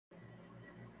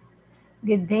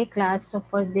Good day, class. So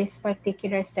for this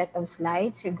particular set of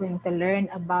slides, we're going to learn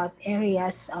about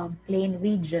areas of plane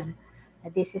region.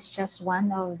 This is just one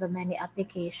of the many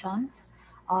applications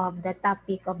of the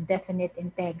topic of definite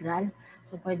integral.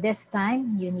 So for this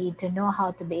time, you need to know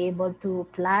how to be able to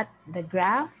plot the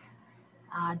graph,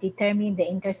 determine the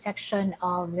intersection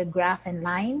of the graph and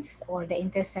lines, or the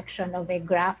intersection of a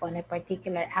graph on a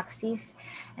particular axis.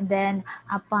 And then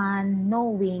upon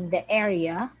knowing the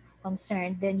area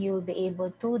concerned, then you'll be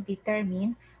able to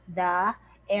determine the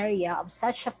area of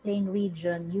such a plane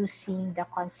region using the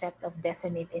concept of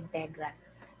definite integral.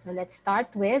 So let's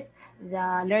start with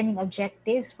the learning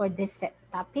objectives for this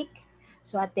topic.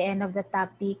 So at the end of the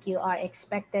topic, you are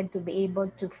expected to be able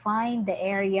to find the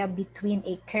area between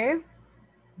a curve,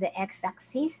 the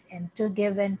x-axis, and two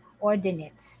given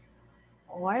ordinates.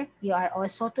 Or you are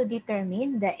also to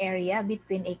determine the area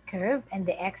between a curve and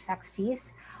the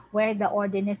x-axis where the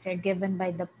ordinates are given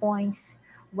by the points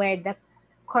where the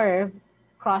curve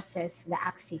crosses the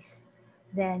axis.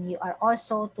 Then you are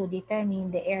also to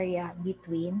determine the area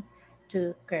between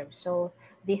two curves. So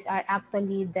these are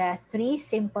actually the three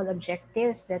simple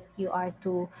objectives that you are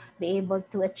to be able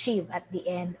to achieve at the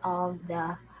end of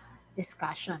the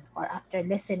discussion or after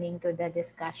listening to the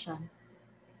discussion.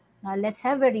 Now let's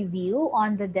have a review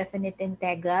on the definite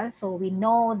integral. So we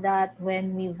know that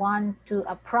when we want to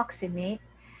approximate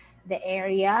the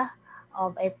area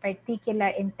of a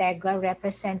particular integral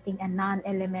representing a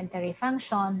non-elementary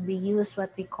function, we use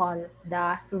what we call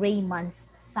the Raymond's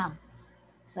sum.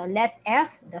 So let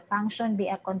f, the function, be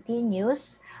a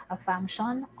continuous a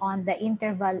function on the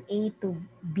interval a to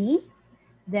b.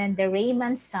 Then the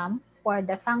Riemann sum for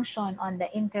the function on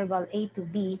the interval a to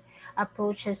b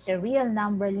approaches the real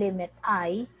number limit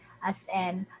I as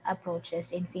n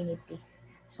approaches infinity.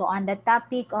 So on the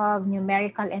topic of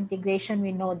numerical integration,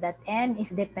 we know that n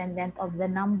is dependent of the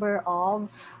number of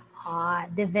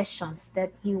divisions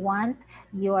that you want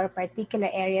your particular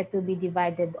area to be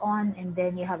divided on, and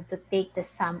then you have to take the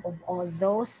sum of all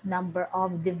those number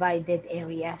of divided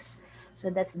areas. So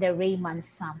that's the Riemann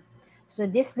sum. So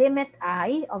this limit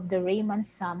I of the Riemann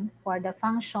sum for the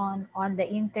function on the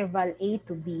interval a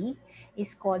to b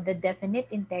is called the definite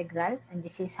integral, and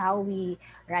this is how we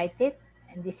write it.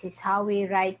 And this is how we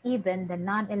write even the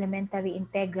non-elementary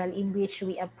integral, in which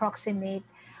we approximate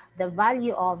the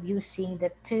value of using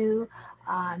the two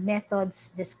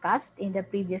methods discussed in the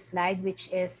previous slide, which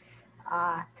is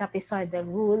trapezoidal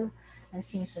rule and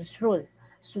Simpson's rule.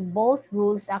 So both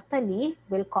rules actually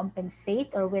will compensate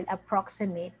or will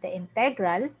approximate the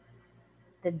integral,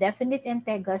 the definite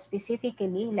integral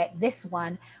specifically, like this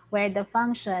one, where the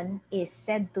function is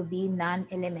said to be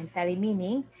non-elementary,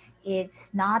 meaning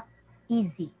it's not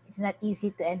easy. It's not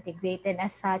easy to integrate, and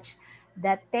as such,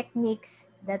 the techniques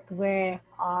that were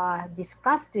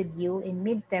discussed with you in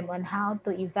midterm on how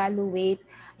to evaluate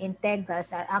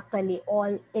integrals are actually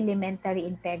all elementary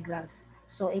integrals.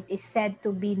 So it is said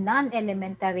to be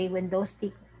non-elementary when those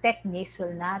techniques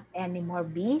will not anymore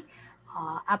be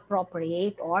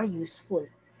appropriate or useful.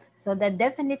 So the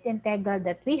definite integral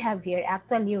that we have here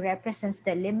actually represents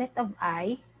the limit of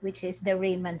I, which is the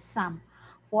Riemann sum,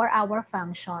 for our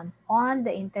function on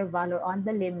the interval or on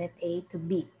the limit a to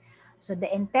b. So the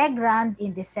integrand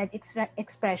in the set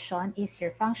expression is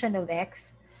your function of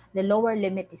x, the lower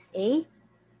limit is a,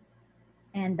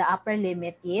 and the upper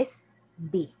limit is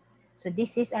b. So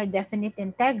this is our definite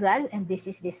integral, and this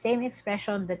is the same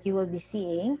expression that you will be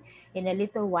seeing in a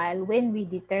little while when we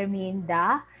determine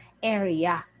the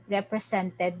area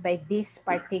represented by this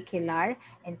particular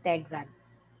integral.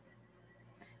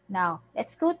 Now,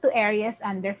 let's go to areas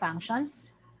under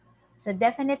functions. So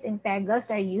definite integrals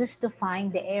are used to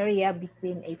find the area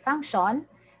between a function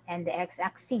and the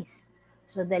x-axis.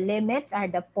 So the limits are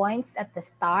the points at the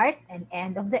start and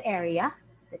end of the area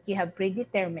that you have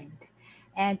predetermined.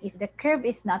 And if the curve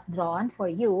is not drawn for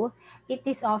you, it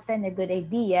is often a good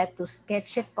idea to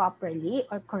sketch it properly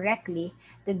or correctly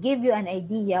to give you an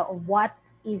idea of what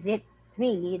is it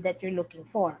really that you're looking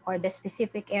for, or the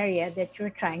specific area that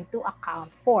you're trying to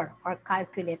account for or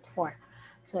calculate for.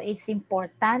 So it's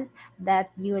important that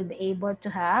you will be able to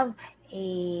have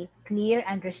a clear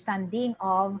understanding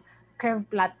of curve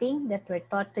plotting that were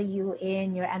taught to you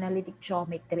in your analytic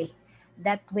geometry.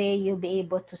 That way you'll be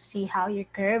able to see how your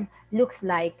curve looks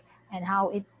like and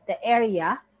how the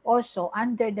area also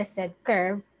under the said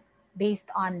curve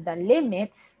based on the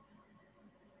limits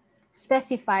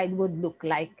specified would look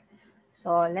like.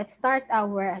 So let's start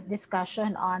our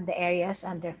discussion on the areas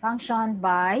under function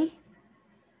by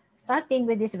starting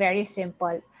with this very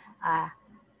simple uh,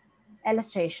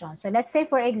 illustration. So let's say,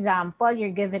 for example,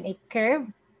 you're given a curve,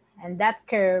 and that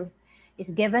curve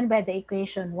is given by the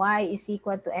equation y is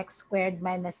equal to x squared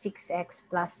minus 6x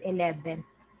plus 11.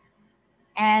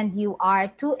 And you are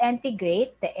to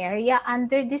integrate the area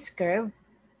under this curve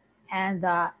and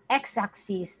the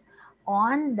x-axis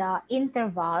on the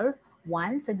interval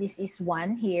 1. So this is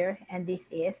 1 here, and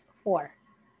this is 4.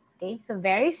 Okay, so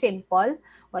very simple.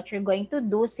 What you're going to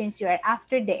do, since you are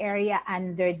after the area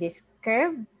under this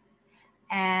curve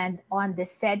and on the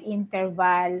said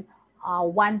interval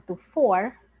 1 to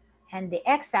 4 and the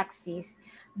x-axis,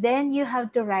 then you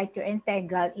have to write your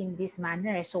integral in this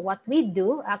manner. So what we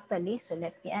do actually, so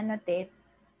let me annotate.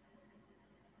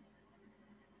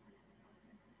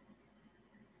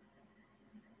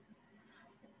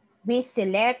 We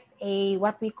select a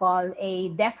what we call a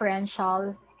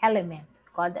differential element,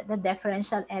 called the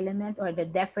differential element or the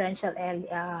differential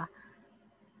area.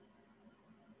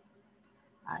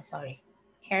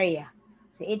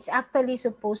 So it's actually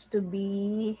supposed to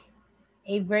be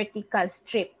a vertical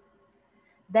strip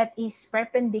that is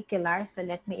perpendicular. So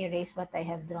let me erase what I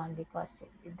have drawn because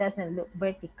it doesn't look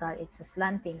vertical. It's a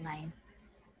slanting line.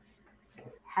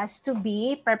 Has to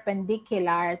be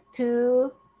perpendicular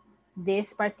to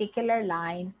this particular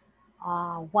line,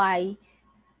 y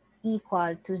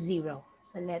equal to 0.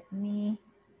 So let me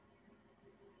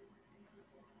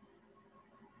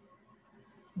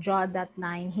draw that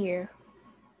line here.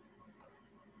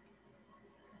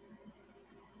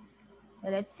 So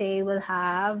let's say we'll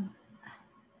have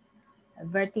a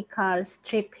vertical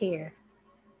strip here.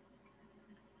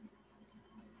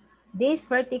 This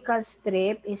vertical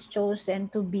strip is chosen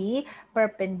to be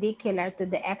perpendicular to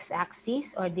the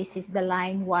x-axis, or this is the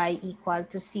line y equal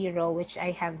to 0, which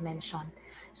I have mentioned.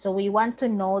 So we want to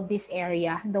know this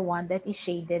area, the one that is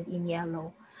shaded in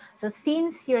yellow. So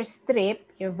since your strip,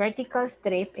 your vertical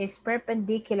strip is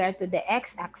perpendicular to the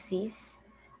x-axis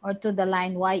or to the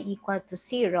line y equal to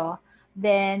 0,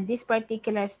 then this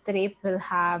particular strip will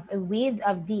have a width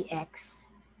of dx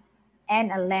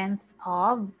and a length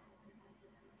of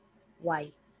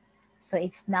y. So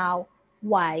it's now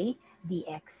y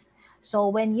dx. So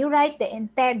when you write the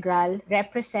integral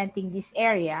representing this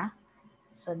area,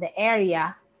 so the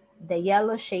area, the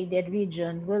yellow shaded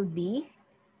region will be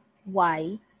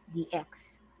y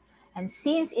dx. And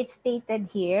since it's stated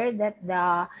here that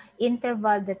the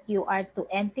interval that you are to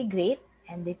integrate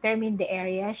and determine the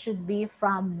area should be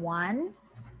from 1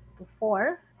 to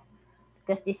 4,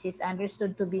 because this is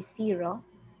understood to be 0,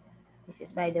 this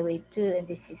is by the way 2 and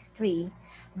this is 3,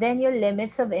 then your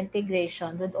limits of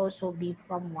integration would also be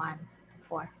from 1 to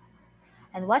 4.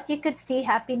 And what you could see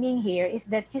happening here is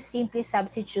that you simply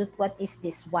substitute what is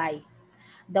this y.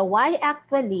 The y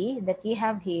actually that you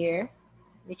have here,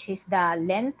 which is the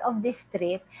length of this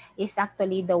strip, is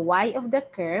actually the y of the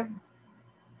curve.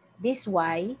 This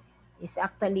y is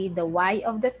actually the y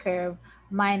of the curve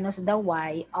minus the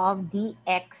y of the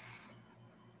x-axis.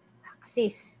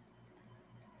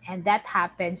 And that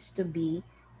happens to be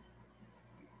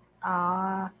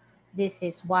this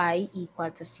is y equal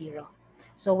to 0.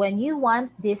 So when you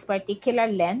want this particular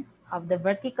length of the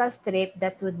vertical strip,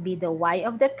 that would be the y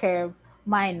of the curve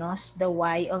minus the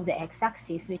y of the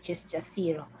x-axis, which is just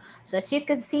 0. So as you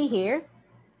can see here,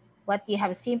 what you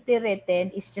have simply written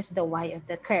is just the y of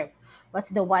the curve. What's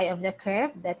the y of the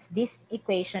curve? That's this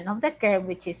equation of the curve,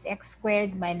 which is x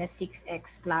squared minus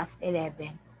 6x plus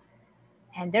 11.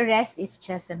 And the rest is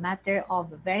just a matter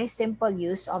of a very simple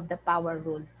use of the power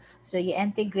rule. So you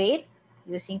integrate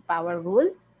using power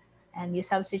rule and you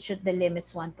substitute the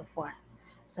limits 1 to 4.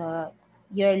 So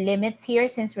your limits here,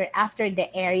 since we're after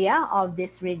the area of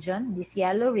this region, this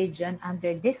yellow region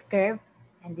under this curve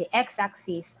and the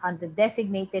x-axis on the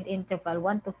designated interval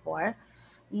 1 to 4,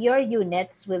 your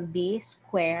units will be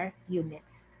square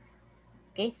units.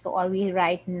 Okay, so or we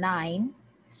write 9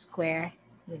 square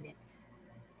units.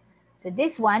 So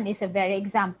this one is a very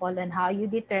example on how you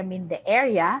determine the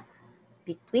area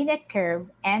between a curve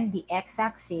and the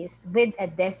x-axis with a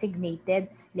designated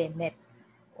limit.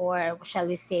 Or shall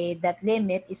we say that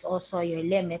limit is also your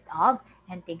limit of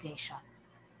integration.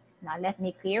 Now let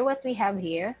me clear what we have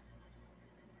here.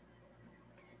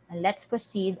 And let's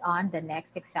proceed on the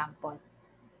next example.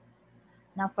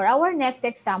 Now for our next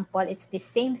example, it's the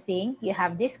same thing. You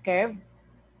have this curve,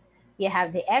 you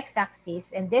have the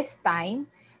x-axis, and this time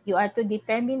you are to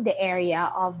determine the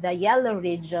area of the yellow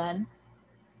region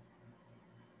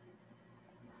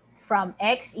from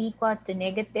x equal to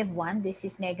 -1. This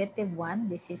is -1,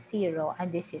 this is 0,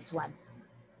 and this is 1.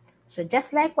 So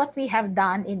just like what we have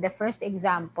done in the first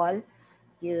example,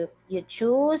 you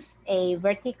choose a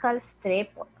vertical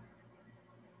strip.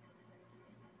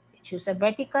 You choose a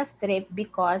vertical strip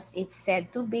because it's said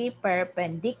to be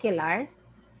perpendicular.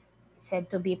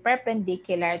 said to be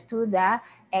perpendicular to the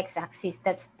x-axis.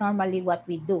 That's normally what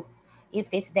we do. If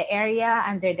it's the area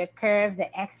under the curve, the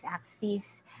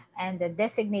x-axis, and the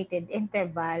designated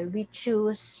interval, we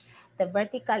choose the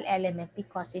vertical element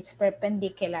because it's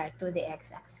perpendicular to the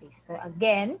x-axis. So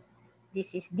again,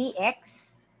 this is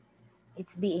dx.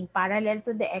 It's being parallel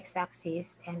to the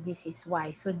x-axis, and this is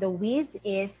y. So the width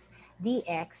is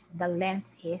dx, the length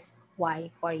is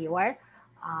y for your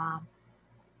um,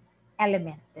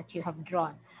 element that you have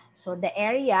drawn. So the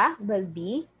area will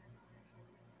be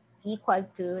equal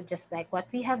to, just like what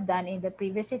we have done in the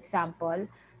previous example,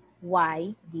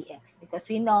 y dx. Because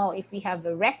we know if we have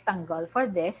a rectangle for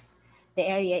this, the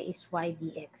area is y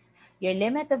dx. Your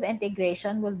limit of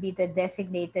integration will be the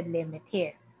designated limit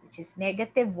here, which is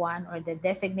 -1, or the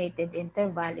designated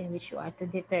interval in which you are to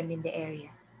determine the area,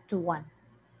 to 1.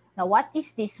 Now, what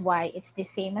is this y? It's the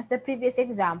same as the previous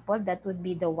example. That would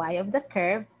be the y of the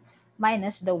curve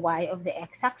minus the y of the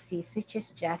x-axis, which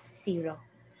is just 0.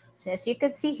 So as you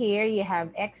can see here, you have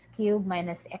x cubed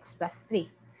minus x plus 3.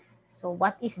 So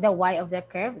what is the y of the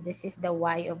curve? This is the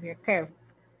y of your curve.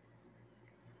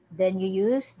 Then you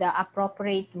use the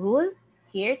appropriate rule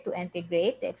here to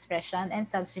integrate the expression and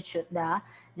substitute the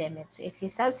limits. So if you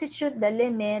substitute the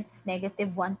limits,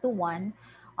 -1 to 1,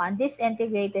 on this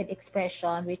integrated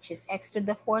expression, which is x to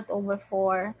the 4th over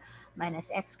 4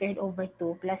 minus x squared over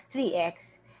 2 plus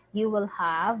 3x, you will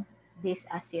have this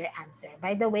as your answer.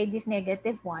 By the way, this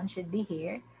 -1 should be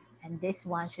here, and this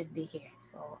one should be here.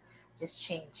 So just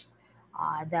change.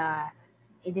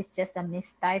 It is just a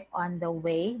mistype on the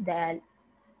way the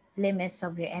limits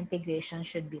of your integration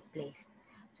should be placed.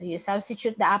 So you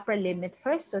substitute the upper limit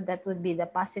first, so that would be the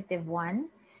 +1,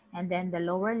 and then the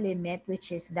lower limit,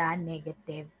 which is the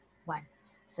 -1.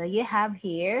 So you have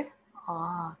here,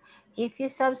 if you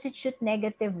substitute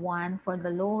 -1 for the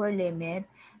lower limit,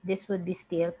 this would be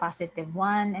still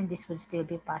 +1, and this would still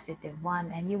be +1,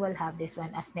 and you will have this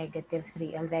one as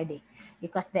 -3 already,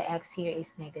 because the x here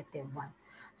is -1.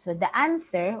 So the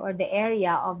answer, or the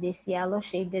area of this yellow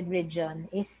shaded region,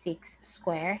 is 6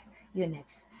 square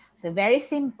units. So very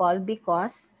simple,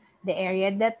 because the area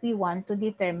that we want to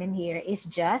determine here is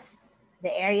just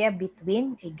the area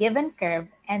between a given curve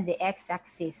and the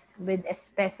x-axis with a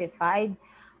specified,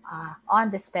 on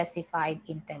the specified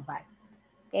interval.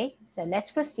 Okay, so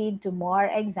let's proceed to more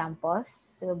examples.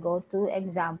 So we'll go to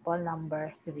example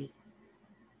number 3.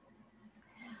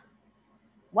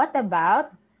 What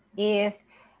about if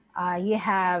you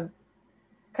have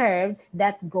curves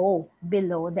that go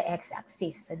below the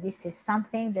x-axis? So this is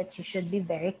something that you should be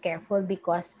very careful,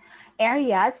 because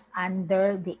areas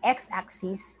under the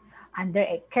x-axis, under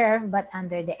a curve but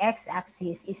under the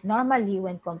x-axis, is normally,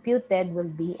 when computed, will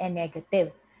be a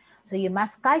negative. So you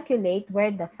must calculate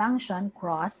where the function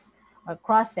crosses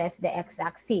the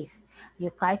x-axis.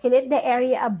 You calculate the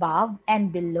area above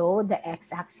and below the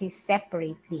x-axis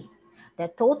separately. The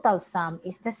total sum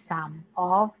is the sum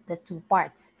of the two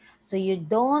parts. So you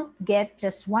don't get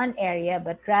just one area,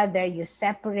 but rather you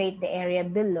separate the area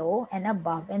below and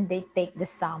above, and they take the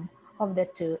sum of the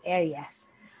two areas.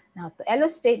 Now, to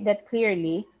illustrate that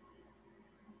clearly,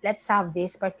 let's have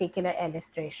this particular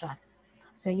illustration.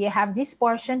 So you have this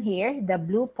portion here, the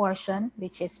blue portion,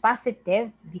 which is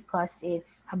positive because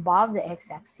it's above the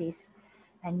x-axis.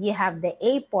 And you have the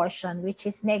A portion, which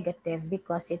is negative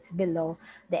because it's below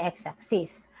the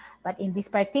x-axis. But in this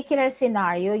particular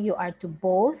scenario, you are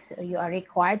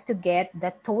required to get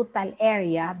the total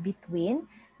area between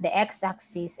the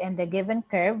x-axis and the given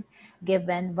curve,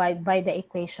 given by the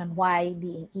equation y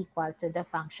being equal to the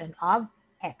function of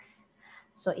x.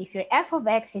 So if your f of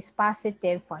x is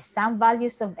positive for some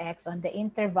values of x on the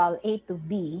interval a to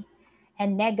b,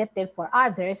 and negative for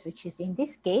others, which is in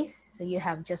this case, so you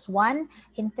have just one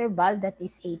interval that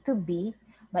is a to b,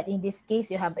 but in this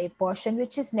case, you have a portion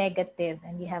which is negative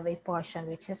and you have a portion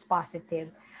which is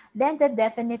positive, then the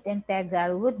definite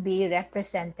integral would be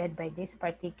represented by this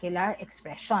particular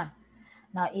expression.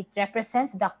 Now, it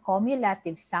represents the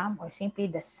cumulative sum, or simply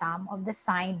the sum of the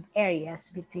signed areas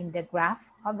between the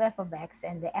graph of f of x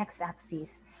and the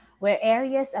x-axis, where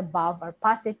areas above are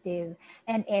positive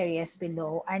and areas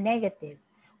below are negative.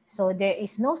 So there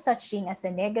is no such thing as a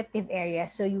negative area,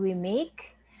 so you will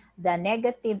make the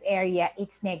negative area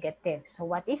its negative. So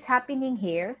what is happening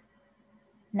here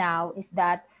now is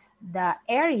that the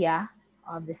area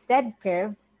of the said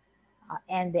curve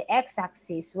and the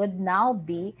x-axis would now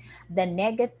be the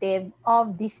negative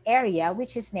of this area,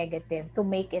 which is negative, to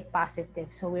make it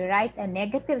positive. So we write a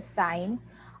negative sign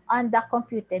on the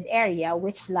computed area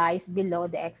which lies below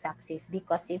the x-axis,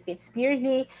 because if it's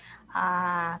purely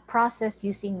processed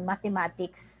using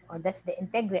mathematics, or that's the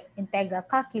integral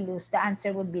calculus, the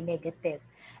answer would be negative.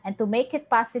 And to make it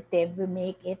positive, we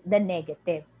make it the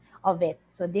negative of it.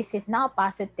 So this is now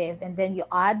positive, and then you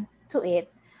add to it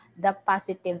the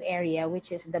positive area,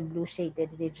 which is the blue shaded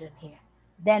region here.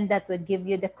 Then that would give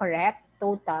you the correct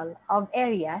total of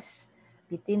areas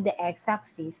between the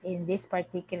x-axis in this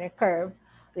particular curve,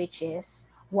 which is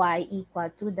y equal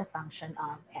to the function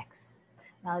of x.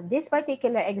 Now, this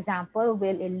particular example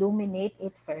will illuminate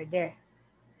it further.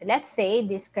 So let's say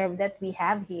this curve that we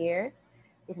have here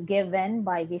is given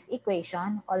by this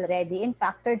equation already in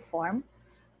factored form,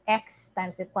 x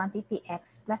times the quantity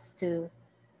x plus 2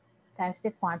 times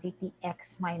the quantity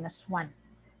x minus 1.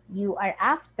 You are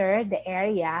after the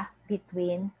area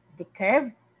between the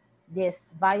curve,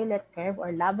 this violet curve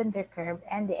or lavender curve,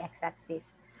 and the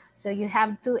x-axis. So you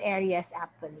have two areas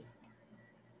actually.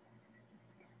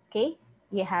 Okay,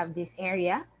 you have this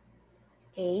area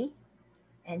A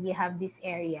and you have this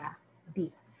area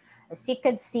B. As you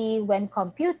can see, when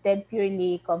computed,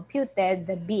 purely computed,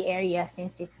 the B area,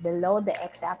 since it's below the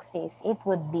x-axis, it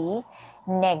would be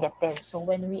negative. So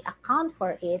when we account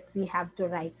for it, we have to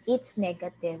write it's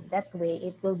negative. That way,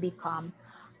 it will become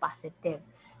positive.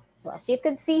 So as you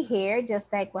can see here,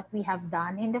 just like what we have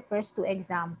done in the first two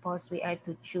examples, we are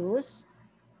to choose,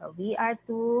 or we are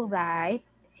to write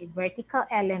a vertical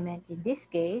element in this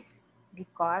case,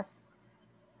 because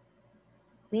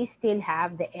we still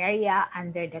have the area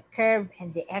under the curve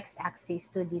and the x-axis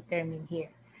to determine here.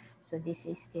 So this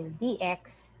is still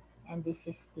dx and this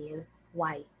is still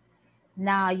y.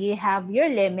 Now you have your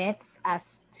limits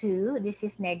as 2, this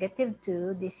is negative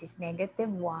 2, this is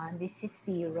negative 1, this is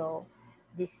 0,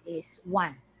 this is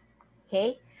 1.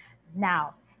 Okay?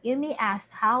 Now, you may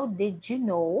ask, how did you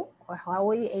know, or how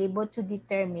were you able to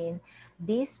determine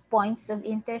these points of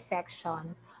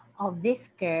intersection of this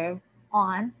curve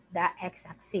on the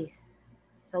x-axis?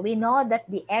 So we know that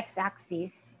the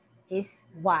x-axis is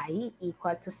y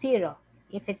equal to 0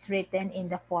 if it's written in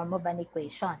the form of an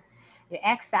equation. Your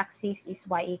x-axis is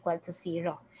y equal to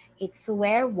 0. It's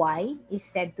where y is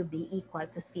said to be equal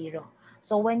to 0.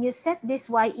 So when you set this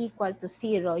y equal to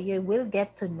 0, you will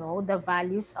get to know the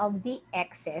values of the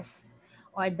x's,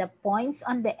 or the points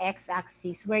on the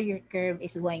x-axis where your curve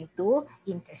is going to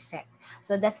intersect.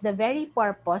 So that's the very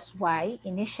purpose why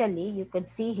initially you could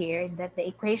see here that the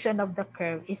equation of the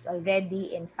curve is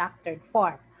already in factored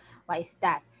form. Why is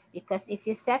that? Because if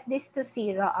you set this to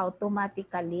 0,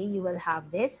 automatically you will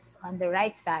have this on the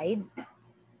right side.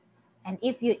 And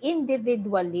if you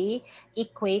individually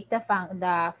equate the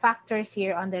factors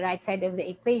here on the right side of the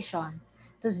equation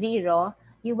to 0,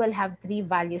 you will have three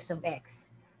values of x.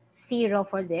 0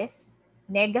 for this,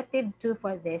 negative 2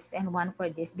 for this, and 1 for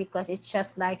this, because it's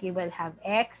just like you will have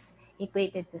x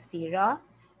equated to 0,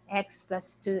 x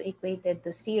plus 2 equated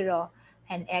to 0,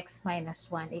 and x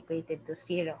minus 1 equated to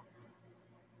 0.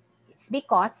 It's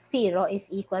because 0 is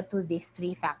equal to these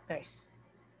three factors.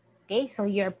 Okay, so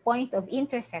your point of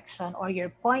intersection, or your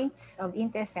points of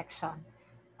intersection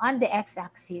on the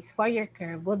x-axis for your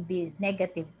curve would be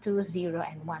negative 2, 0,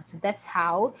 and 1. So that's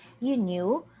how you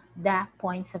knew the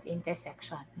points of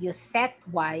intersection. You set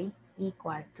y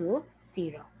equal to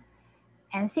 0.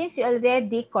 And since you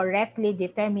already correctly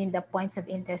determined the points of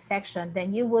intersection,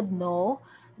 then you would know,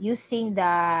 using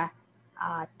the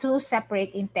two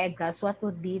separate integrals, what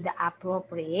would be the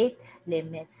appropriate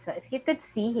limits. So if you could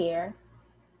see here,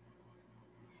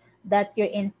 that your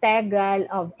integral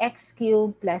of x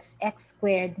cubed plus x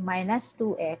squared minus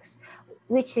 2x,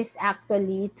 which is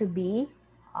actually to be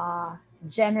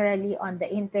generally on the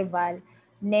interval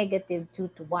negative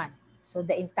 2 to 1. So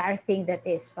the entire thing that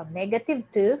is from negative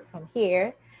 2, from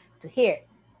here to here,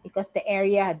 because the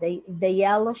area, the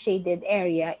yellow shaded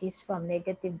area is from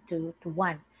negative 2 to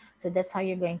 1. So that's how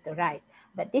you're going to write.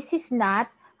 But this is not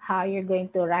how you're going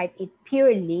to write it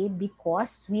purely,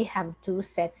 because we have two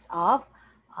sets of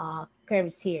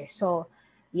curves here. So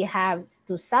you have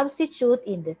to substitute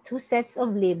in the two sets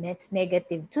of limits,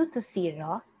 negative 2 to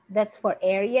 0, that's for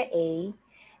area A,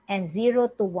 and 0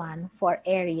 to 1 for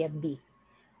area B.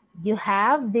 You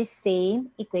have the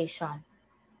same equation.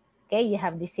 Okay, you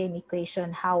have the same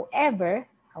equation. However,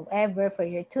 for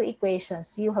your two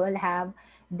equations, you will have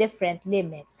different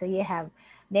limits. So you have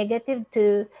negative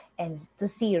 2 and to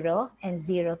 0 and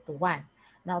 0 to 1.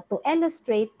 Now to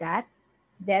illustrate that,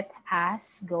 let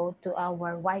us go to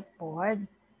our whiteboard,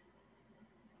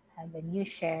 have a new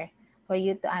share for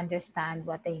you to understand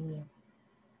what I mean.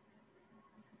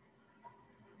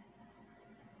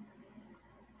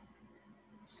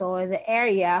 So the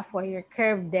area for your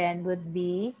curve then would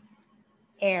be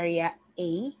area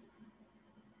A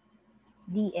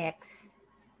dx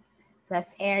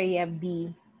plus area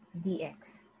B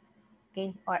dx.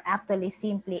 Okay, or actually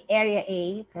simply area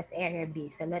A plus area B.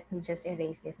 So let me just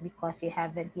erase this because you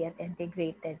haven't yet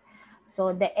integrated.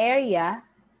 So the area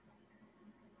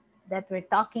that we're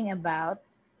talking about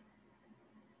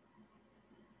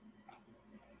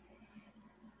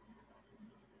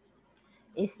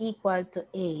is equal to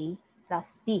A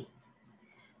plus B.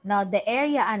 Now the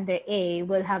area under A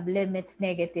will have limits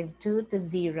 -2 to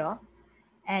 0,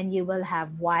 and you will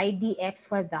have y dx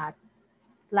for that,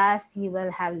 plus you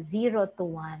will have 0 to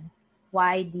 1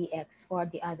 y dx for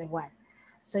the other one.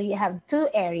 So you have two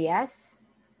areas,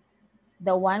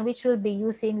 the one which will be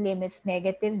using limits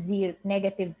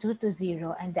 -2 to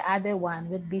 0, and the other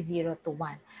one would be 0 to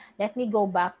 1. Let me go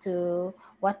back to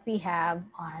what we have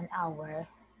on our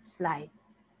slide.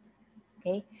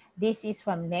 Okay, this is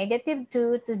from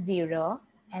 -2 to 0,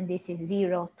 and this is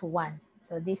 0 to 1.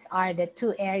 So these are the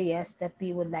two areas that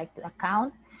we would like to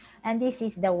account. And this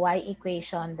is the y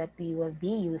equation that we will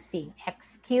be using,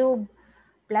 x cubed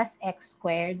plus x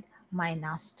squared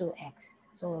minus 2x.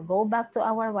 So we'll go back to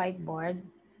our whiteboard.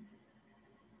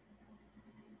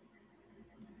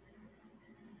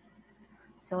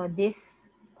 So this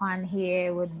one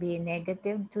here would be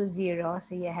 -2, 0.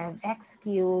 So you have x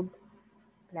cubed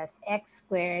plus x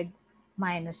squared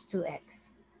minus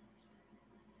 2x.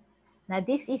 Now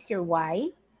this is your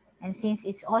y, and since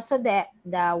it's also the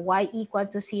y equal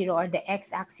to 0, or the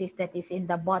x-axis that is in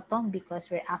the bottom, because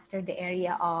we're after the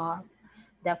area of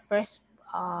the first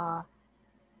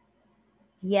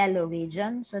yellow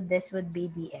region, so this would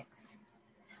be dx.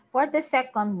 For the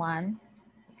second one,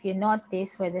 if you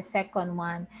notice, for the second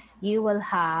one, you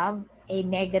will have a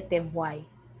negative y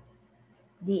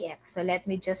dx. So let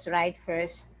me just write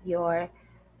first your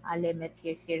limits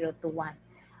here, 0 to 1.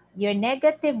 Your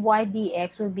negative y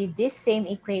dx will be this same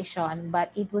equation,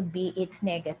 but it would be its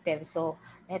negative. So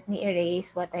let me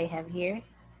erase what I have here.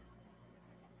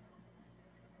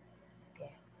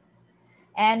 Okay.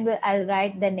 And I'll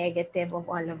write the negative of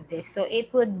all of this. So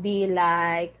it would be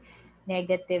like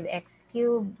negative x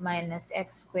cubed minus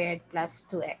x squared plus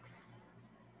 2x.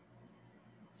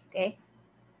 Okay?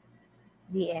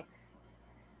 dx.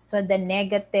 So the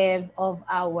negative of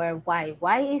our y.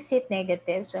 Why is it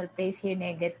negative? So I'll place here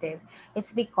negative.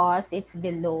 It's because it's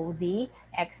below the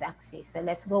x-axis. So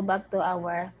let's go back to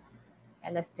our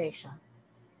illustration.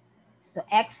 So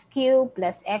x cubed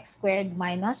plus x squared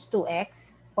minus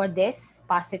 2x for this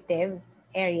positive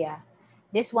area.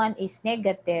 This one is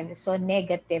negative, so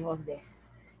negative of this.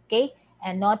 Okay?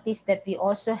 And notice that we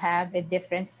also have a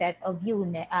different set of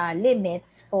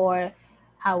limits for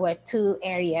our two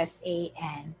areas A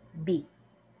and B.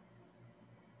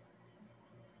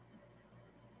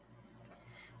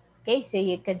 Okay, so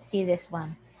you can see this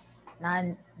one.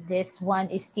 Now, this one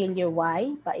is still your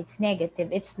y, but it's negative.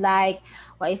 It's like,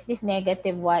 why is this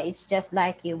negative y? It's just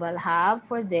like you will have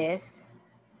for this,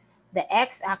 the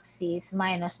x-axis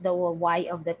minus the y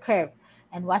of the curve.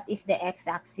 And what is the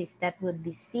x-axis? That would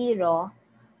be 0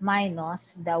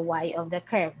 minus the y of the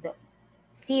curve. The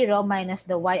 0 minus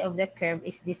the y of the curve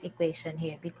is this equation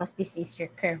here, because this is your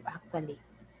curve actually.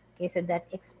 Okay, so that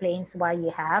explains why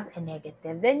you have a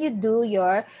negative. Then you do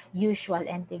your usual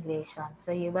integration.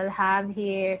 So you will have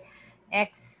here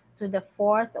x to the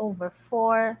 4th over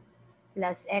 4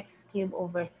 plus x cubed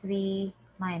over 3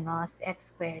 minus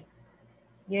x squared.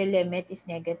 Your limit is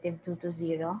 -2 to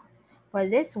 0. For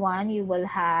this one, you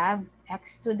will have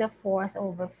x to the 4th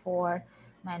over 4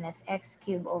 minus x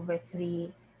cubed over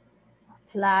 3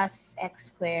 plus x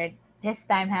squared, this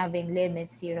time having limit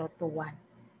 0 to 1.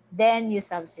 Then you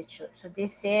substitute. So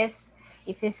this is,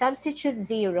 if you substitute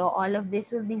 0, all of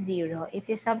this will be 0.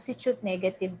 If you substitute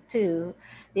 -2,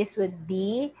 this would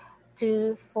be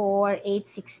 2, 4, 8,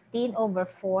 16 over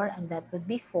 4, and that would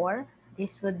be 4.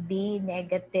 This would be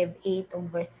 -8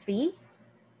 over 3.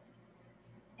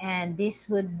 And this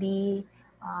would be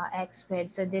x squared.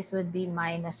 So this would be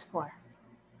 -4.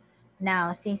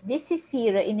 Now, since this is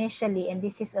 0 initially and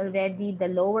this is already the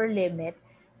lower limit,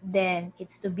 then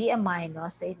it's to be a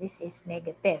minus, so this is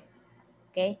negative.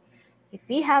 Okay? If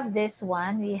we have this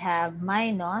one, we have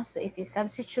minus. So if you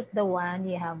substitute the 1,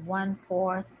 you have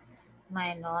 1/4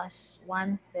 minus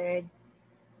 1/3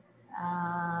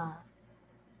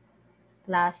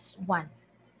 plus 1.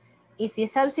 If you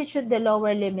substitute the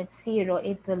lower limit 0,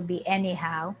 it will be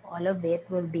anyhow, all of it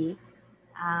will be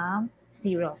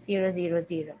 0, 0, 0,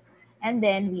 0. And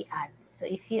then we add. So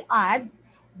if you add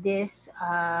this,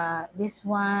 this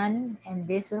one and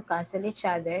this will cancel each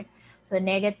other. So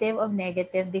negative of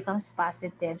negative becomes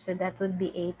positive. So that would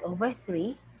be 8 over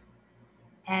 3.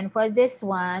 And for this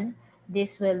one,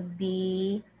 this will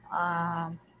be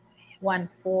 1/4.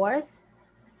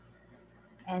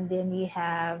 And then you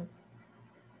have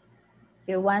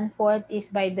your 1/4 is,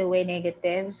 by the way,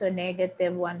 negative. So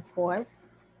negative 1/4.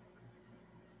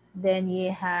 Then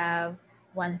you have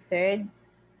 1/3.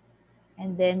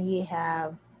 And then you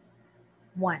have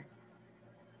 1.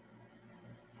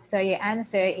 So your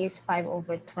answer is 5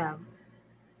 over 12.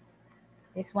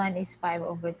 This one is 5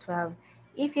 over 12.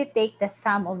 If you take the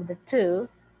sum of the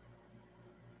two,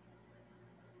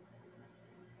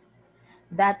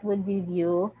 that would give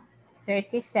you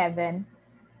 37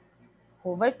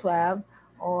 over 12,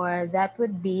 or that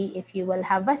would be, if you will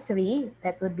have a 3,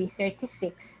 that would be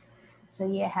 36. So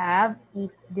you have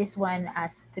this one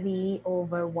as 3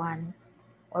 over 1,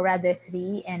 or rather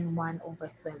 3 and 1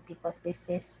 over 12, because this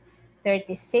is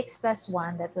 36 plus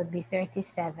 1, that would be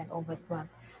 37 over 12.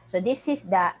 So this is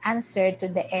the answer to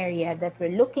the area that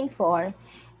we're looking for,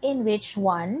 in which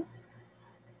one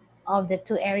of the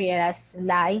two areas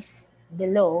lies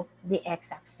below the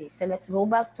x-axis. So let's go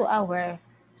back to our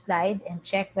slide and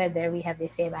check whether we have the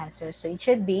same answer. So it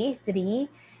should be 3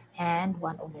 and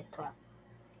 1 over 12.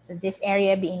 So this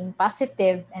area being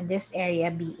positive and this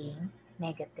area being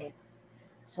negative.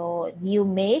 So you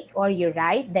make or you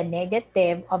write the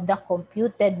negative of the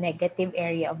computed negative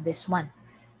area of this one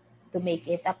to make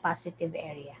it a positive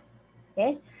area.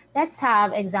 Okay, let's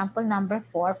have example number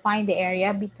 4. Find the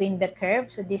area between the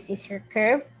curve. So this is your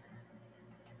curve.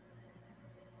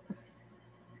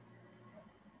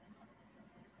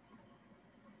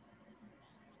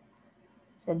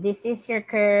 So this is your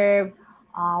curve,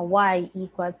 y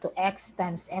equal to x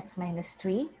times x minus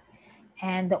 3.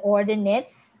 And the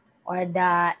ordinates, or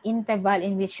the interval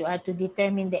in which you are to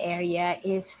determine the area,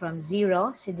 is from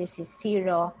 0. So this is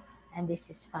 0 and this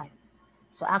is 5.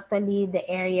 So actually, the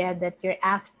area that you're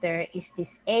after is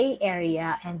this A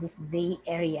area and this B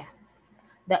area.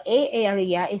 The A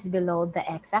area is below the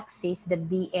x-axis. The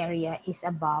B area is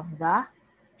above the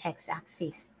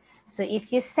x-axis. So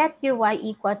if you set your y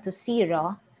equal to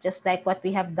 0, just like what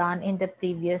we have done in the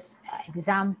previous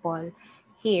example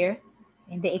here,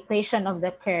 in the equation of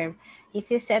the curve,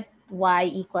 if you set y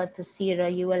equal to 0,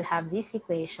 you will have this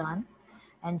equation.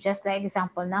 And just like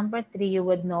example number 3, you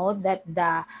would know that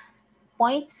the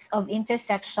points of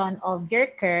intersection of your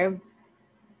curve,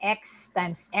 x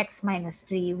times x minus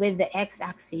 3 with the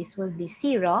x-axis, will be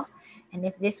 0. And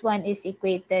if this one is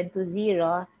equated to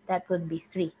 0, that would be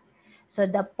 3. So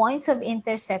the points of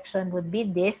intersection would be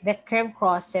this. The curve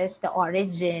crosses the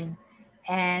origin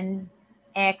and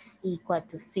x equal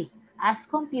to 3, as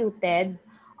computed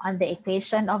on the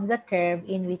equation of the curve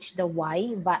in which the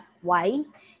y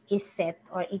is set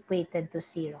or equated to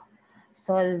 0.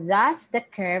 So thus the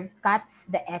curve cuts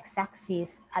the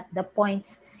x-axis at the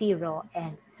points 0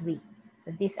 and 3. So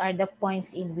these are the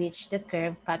points in which the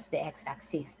curve cuts the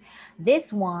x-axis.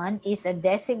 This one is a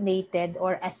designated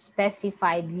or a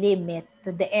specified limit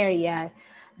to the area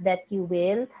that you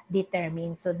will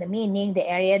determine. So the meaning, the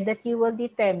area that you will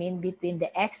determine between the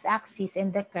x-axis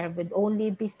and the curve would only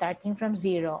be starting from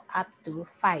 0 up to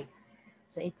 5.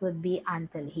 So it would be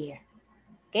until here.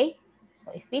 Okay? So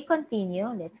if we continue,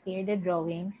 let's clear the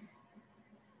drawings.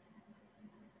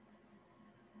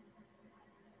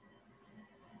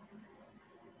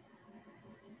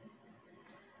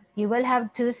 You will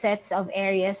have two sets of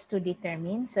areas to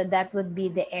determine. So that would be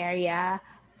the area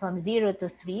from 0 to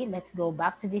 3. Let's go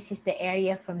back. So this is the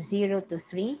area from 0 to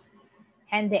 3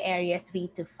 and the area 3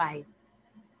 to 5.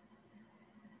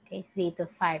 Okay, 3 to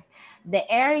 5. The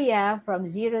area from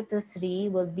 0 to 3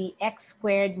 will be x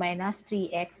squared minus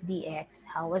 3x dx.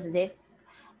 How was it?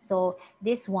 So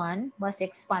this one was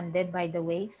expanded, by the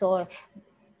way. So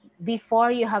before,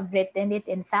 you have written it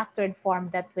in factored form.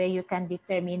 That way you can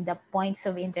determine the points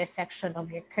of intersection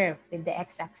of your curve with the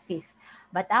x-axis.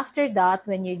 But after that,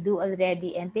 when you do already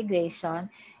integration,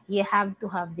 you have to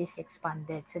have this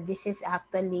expanded. So this is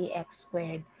actually x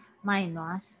squared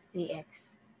minus 3x.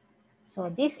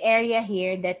 So this area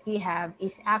here that we have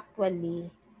is actually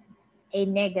a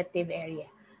negative area.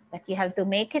 But you have to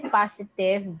make it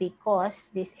positive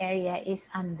because this area is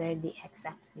under the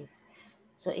x-axis.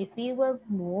 So if we will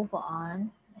move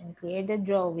on and clear the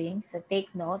drawing, so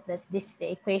take note that this is the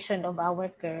equation of our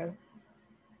curve.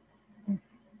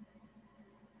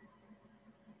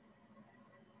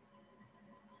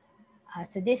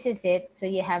 So this is it. So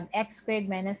you have x squared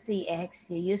minus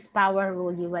 3x. You use power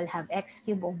rule, you will have x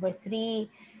cubed over 3,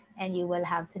 and you will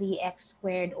have 3x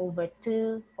squared over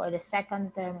 2 for the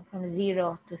second term from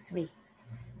 0 to 3.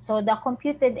 So the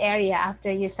computed area after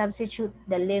you substitute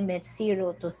the limits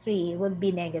 0 to 3 will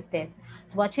be negative.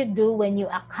 So what you do when you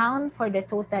account for the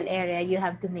total area, you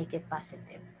have to make it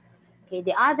positive. Okay,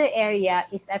 the other area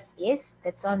is as is,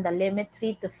 that's on the limit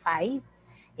 3 to 5.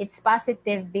 It's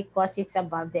positive because it's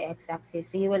above the x-axis.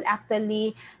 So you will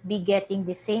actually be getting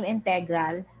the same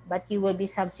integral, but you will be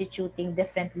substituting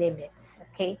different limits,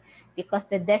 okay? Because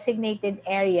the designated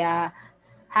areas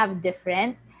have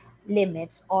different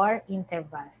limits or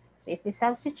intervals. So if you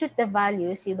substitute the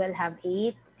values, you will have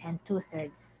 8 and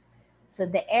 2/3. So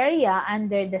the area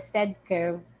under the said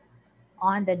curve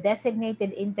on the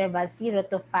designated interval 0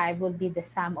 to 5 will be the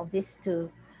sum of these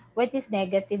two, where this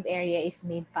negative area is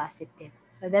made positive.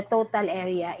 So the total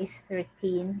area is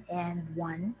 13 and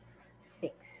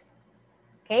 1/6.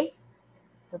 Okay?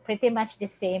 So pretty much the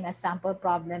same as sample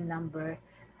problem number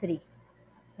 3.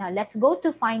 Now let's go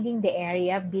to finding the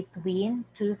area between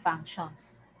two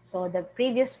functions. So the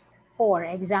previous 4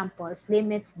 examples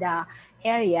limits the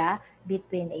area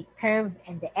between a curve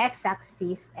and the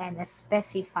x-axis and a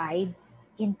specified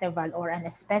interval or an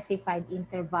specified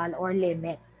interval or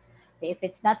limit. If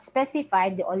it's not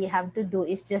specified, all you have to do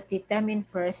is just determine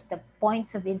first the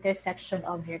points of intersection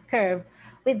of your curve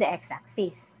with the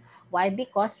x-axis. Why?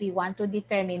 Because we want to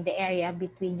determine the area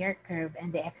between your curve and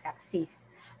the x-axis.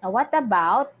 Now, what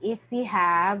about if we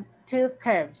have two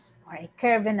curves or a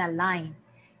curve and a line?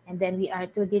 And then we are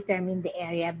to determine the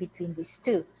area between these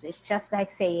two. So it's just like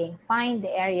saying, find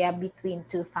the area between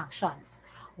two functions.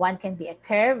 One can be a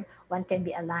curve, one can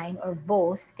be a line, or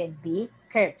both can be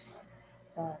curves.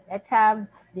 So let's have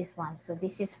this one. So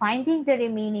this is finding the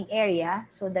remaining area.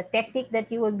 So the technique that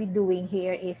you will be doing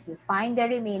here is you find the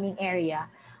remaining area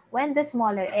when the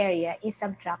smaller area is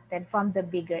subtracted from the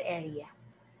bigger area.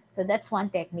 So that's one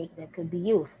technique that could be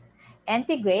used.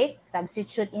 Integrate,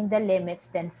 substitute in the limits,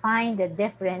 then find the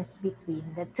difference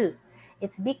between the two.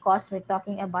 It's because we're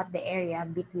talking about the area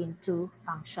between two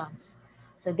functions.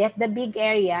 So get the big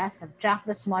area, subtract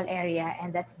the small area,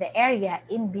 and that's the area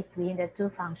in between the two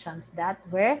functions that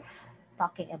we're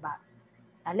talking about.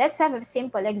 Now let's have a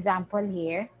simple example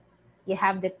here. You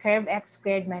have the curve x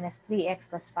squared minus 3x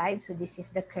plus 5. So this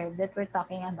is the curve that we're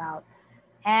talking about.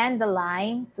 And the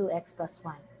line 2x plus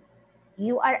 1.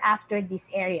 You are after this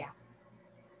area.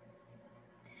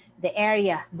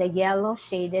 The yellow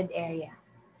shaded area.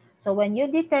 So when you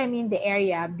determine the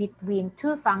area between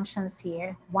two functions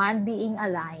here, one being a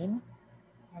line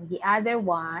and the other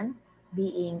one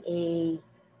being a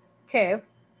curve,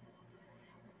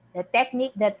 the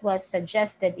technique that was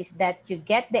suggested is that you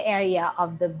get the area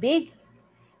of the big,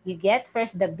 you get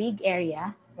first the big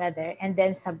area rather, and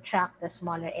then subtract the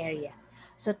smaller area.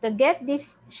 So to get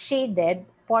these shaded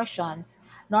portions,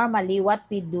 normally what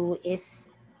we do is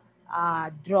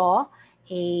draw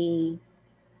a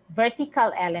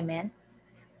vertical element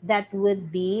that would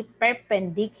be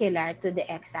perpendicular to the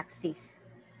x-axis.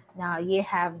 Now you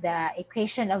have the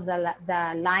equation of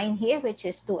the line here, which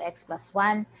is 2x plus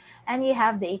 1, and you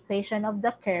have the equation of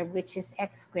the curve, which is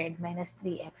x squared minus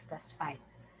 3x plus 5.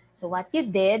 So what you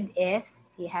did is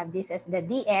you have this as the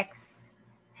dx,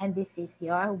 and this is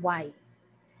your y.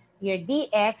 Your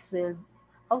dx will,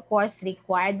 of course,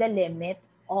 require the limit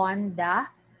on the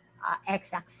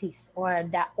x-axis or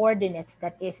the ordinates,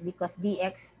 that is, because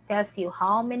dx tells you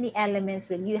how many elements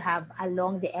will you have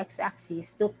along the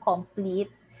x-axis to complete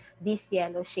this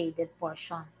yellow shaded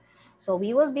portion. So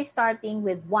we will be starting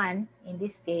with 1 in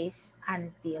this case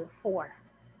until 4.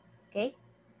 Okay?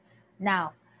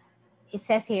 Now, it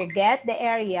says here, get the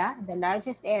area, the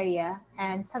largest area,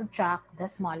 and subtract the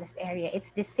smallest area.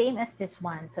 It's the same as this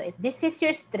one. So if this is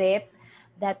your strip,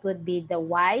 that would be the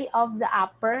y of the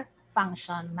upper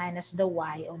function minus the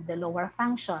y of the lower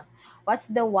function. What's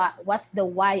the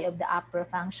y of the upper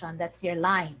function? That's your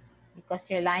line, because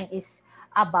your line is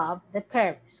above the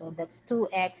curve. So that's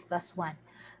 2x plus 1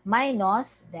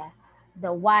 minus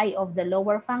the y of the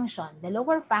lower function. The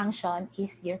lower function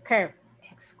is your curve,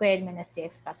 x squared minus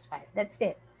 3x plus 5. That's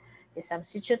it. You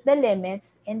substitute the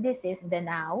limits, and this is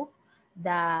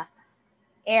the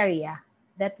area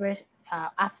that we're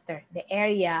after, the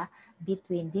area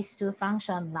between these two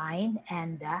function, line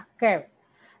and the curve.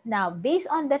 Now, based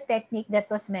on the technique that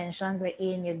was mentioned,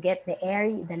 wherein you get the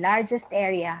area, the largest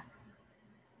area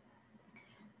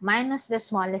minus the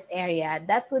smallest area,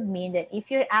 that would mean that if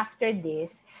you're after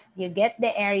this, you get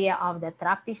the area of the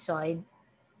trapezoid.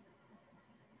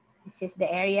 This is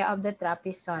the area of the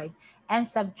trapezoid, and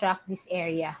subtract this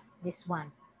area, this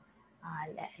one.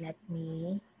 Let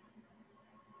me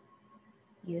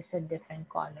use a different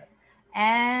color.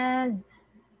 And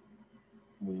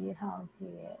do you have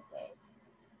here? Wait.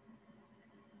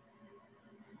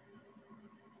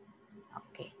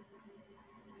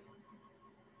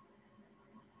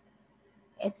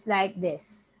 It's like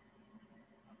this.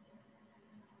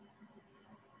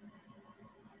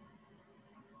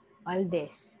 All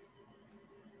this.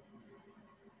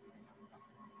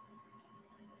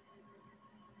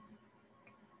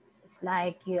 It's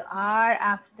like you are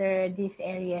after this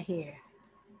area here.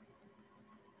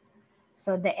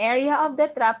 So the area of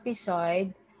the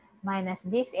trapezoid minus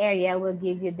this area will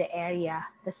give you the area,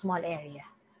 the small area,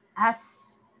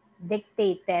 as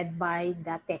dictated by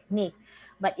the technique.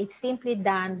 But it's simply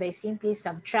done by simply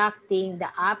subtracting the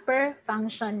upper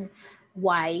function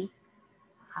y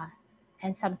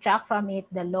and subtract from it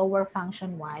the lower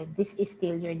function y. This is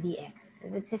still your dx.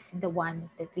 This is the one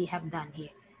that we have done here.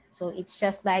 So it's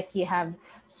just like you have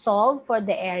solved for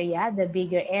the area, the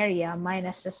bigger area,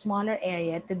 minus the smaller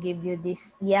area to give you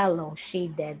this yellow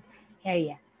shaded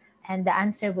area. And the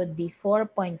answer would be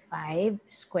 4.5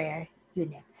 square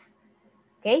units.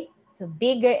 Okay? So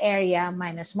bigger area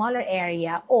minus smaller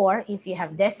area, or if you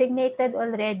have designated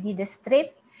already the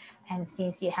strip, and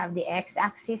since you have the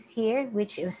x-axis here,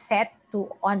 which is set to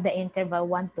on the interval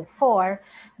 1 to 4,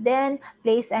 then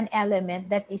place an element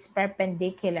that is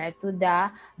perpendicular to the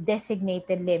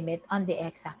designated limit on the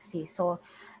x-axis. So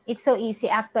it's so easy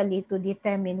actually to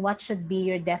determine what should be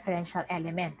your differential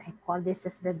element. I call this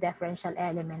as the differential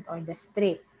element or the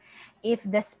strip. If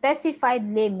the specified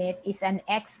limit is an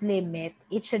x limit,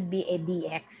 it should be a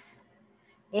dx.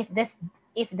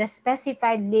 If the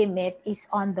specified limit is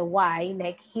on the y,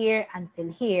 like here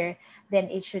until here, then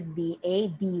it should be a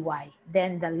dy.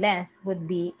 Then the length would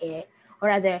be or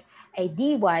rather a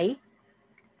dy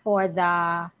for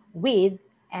the width,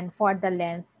 and for the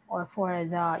length, or for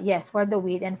the, yes, for the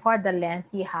width, and for the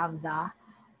length, you have the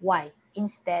y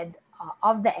instead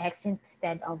of the x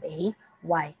instead of a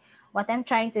y. What I'm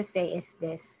trying to say is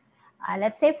this.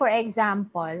 Let's say, for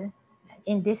example,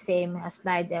 in this same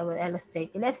slide I will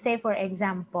illustrate. Let's say, for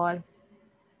example,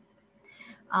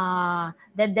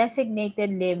 the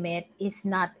designated limit is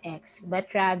not x, but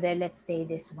rather, let's say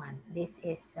this one. This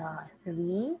is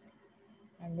 3,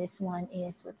 and this one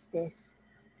is, what's this?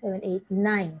 7, 8,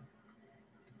 9.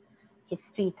 It's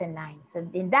 3 to 9. So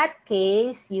in that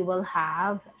case, you will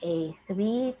have a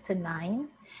 3 to 9.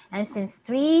 And since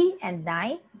 3 and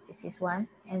 9, this is one,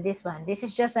 and this one. This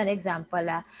is just an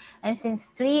example. And since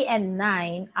 3 and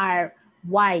 9 are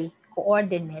y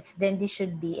coordinates, then this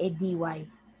should be a dy.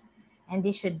 And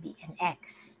this should be an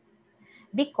x,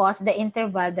 because the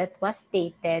interval that was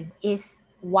stated is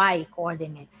y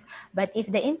coordinates. But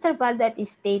if the interval that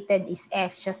is stated is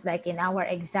x, just like in our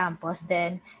examples,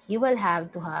 then you will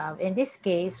have to have, in this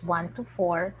case, 1 to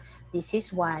 4, this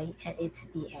is y, and it's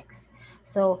dx.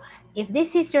 So if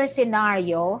this is your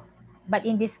scenario, but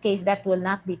in this case, that will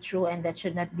not be true, and that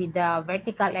should not be the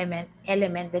vertical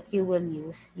element that you will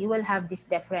use. You will have this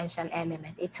differential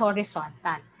element. It's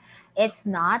horizontal. It's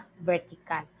not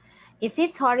vertical. If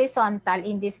it's horizontal,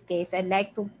 in this case, I'd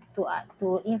like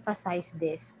to emphasize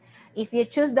this. If you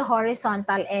choose the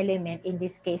horizontal element, in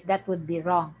this case, that would be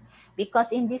wrong.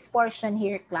 Because in this portion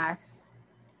here, class,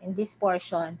 in this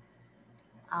portion,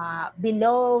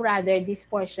 below rather this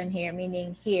portion here,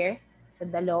 meaning here, so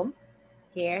the loam,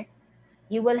 here,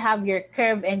 you will have your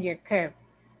curve and your curve.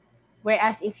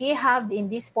 Whereas if you have in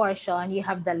this portion, you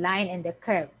have the line and the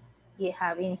curve. You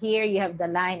have in here, you have the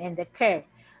line and the curve.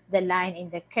 The line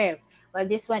and the curve. Well,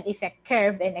 this one is a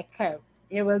curve and a curve.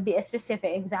 There will be a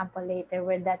specific example later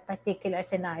where that particular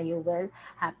scenario will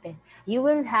happen. You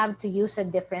will have to use a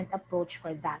different approach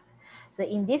for that. So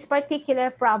in this particular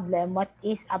problem, what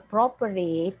is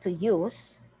appropriate to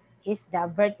use is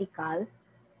the vertical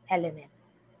element.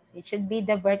 It should be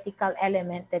the vertical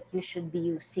element that you should be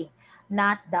using,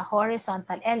 not the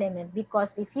horizontal element,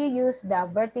 because if you use the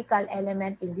vertical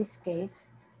element in this case,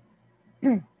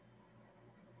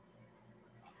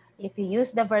 if you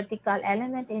use the vertical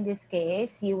element in this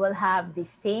case, you will have the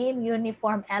same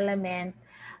uniform element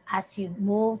as you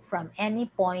move from any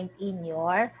point in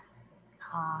your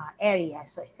area.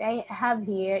 So if I have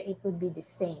here, it would be the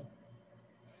same.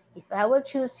 If I will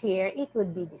choose here, it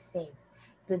would be the same.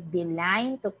 It would be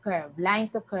line to curve, line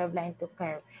to curve, line to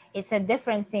curve. It's a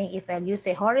different thing if I use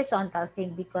a horizontal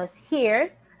thing, because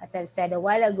here, as I've said a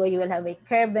while ago, you will have a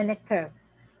curve and a curve.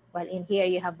 While in here,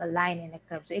 you have a line and a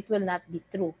curve. So it will not be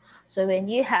true. So when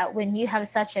you have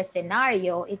such a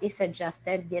scenario, it is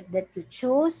suggested that you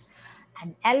choose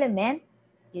an element,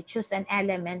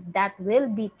 that will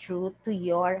be true to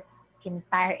your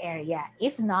entire area.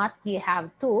 If not, you have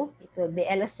to, it will be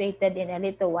illustrated in a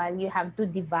little while, you have to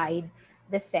divide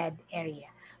the said area.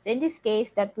 So in this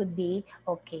case, that would be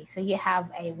okay. So you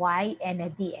have a y and a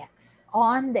dx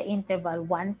on the interval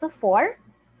 1 to 4.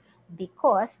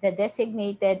 because the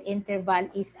designated interval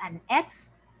is an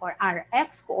x or our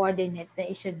x coordinates, then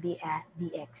it should be a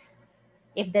dx.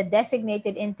 If the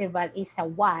designated interval is a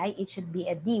y, it should be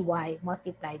a dy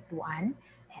multiplied to an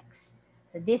x.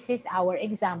 So this is our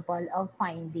example of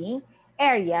finding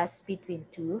areas between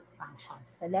two functions.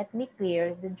 So let me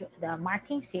clear the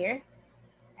markings here,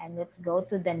 and let's go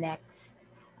to the next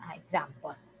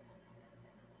example.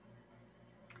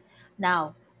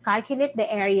 Now, calculate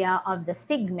the area of the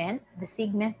segment. The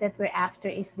segment that we're after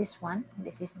is this one.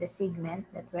 This is the segment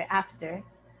that we're after.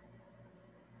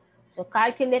 So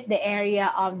calculate the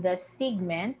area of the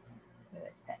segment. Where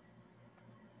is that?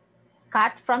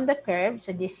 Cut from the curve.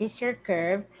 So this is your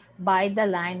curve by the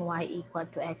line y equal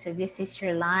to x. So this is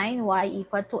your line y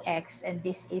equal to x, and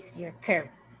this is your curve.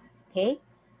 Okay?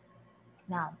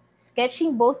 Now,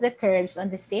 sketching both the curves on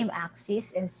the same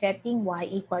axis and setting y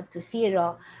equal to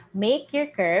 0, make your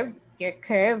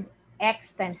curve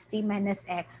x times 3 minus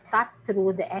x cut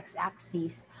through the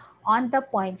x-axis on the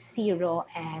points 0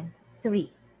 and 3.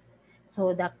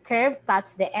 So the curve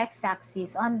cuts the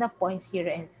x-axis on the points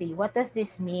 0 and 3. What does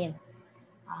this mean?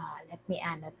 Let me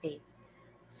annotate.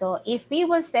 So if we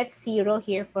will set 0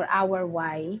 here for our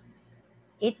y,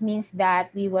 it means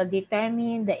that we will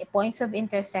determine the points of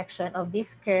intersection of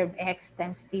this curve x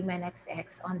times 3 minus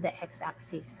x on the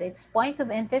x-axis. So its point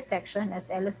of intersection, as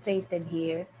illustrated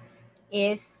here,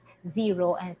 is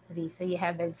 0 and 3. So you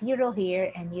have a 0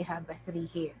 here and you have a 3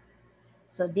 here.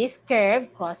 So this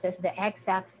curve crosses the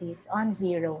x-axis on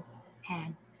 0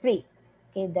 and 3.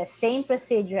 Okay, the same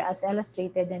procedure as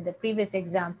illustrated in the previous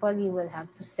example, you will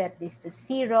have to set this to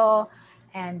 0,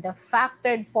 and the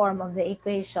factored form of the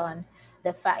equation,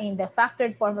 in the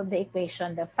factored form of the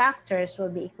equation, the factors will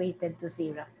be equated to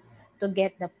 0 to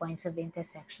get the points of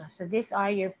intersection. So these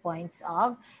are your points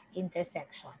of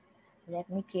intersection. Let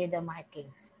me clear the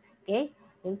markings. Okay,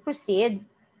 we'll proceed.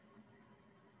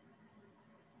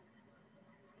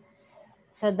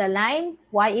 So the line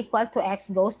y equal to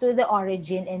x goes to the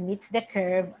origin and meets the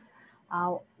curve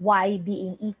y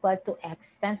being equal to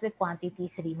x times the quantity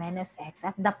 3 minus x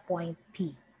at the point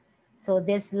P. So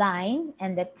this line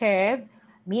and the curve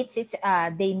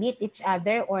they meet each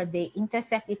other, or they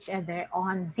intersect each other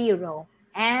on 0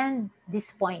 and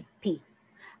this point P.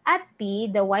 At P,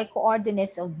 the y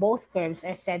coordinates of both curves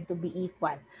are said to be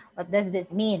equal. What does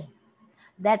that mean?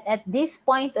 That at this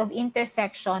point of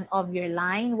intersection of your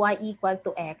line y equal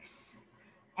to x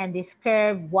and this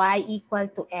curve y equal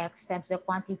to x times the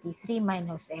quantity 3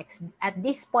 minus x, at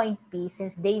this point P,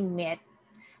 since they met,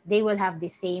 they will have the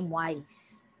same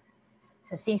y's.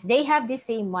 So since they have the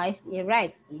same y's, you're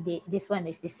right, this one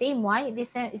is the same y,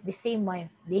 this one is the same y.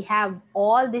 They have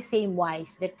all the same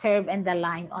y's, the curve and the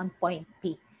line on point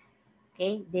P.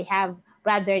 Okay, they have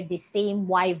rather the same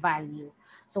y value.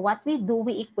 So what we do,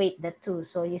 we equate the two.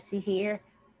 So you see here,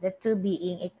 the two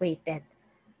being equated.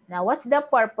 Now, what's the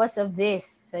purpose of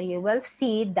this? So you will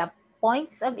see the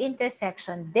points of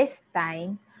intersection this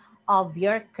time of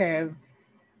your curve,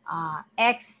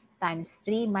 x times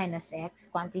 3 minus x,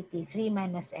 quantity 3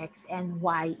 minus x, and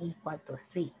y equal to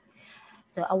 3.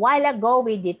 So a while ago,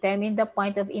 we determined the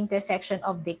point of intersection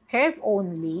of the curve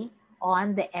only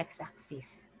on the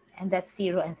x-axis, and that's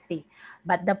 0 and 3.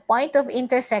 But the point of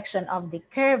intersection of the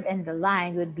curve and the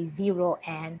line would be 0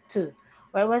 and 2.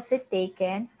 Where was it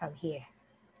taken? From here.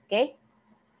 Okay?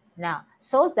 Now,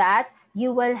 so that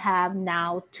you will have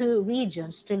now two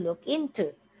regions to look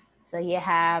into. So you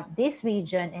have this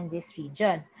region and this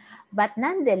region. But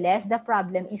nonetheless, the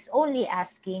problem is only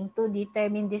asking to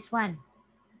determine this one.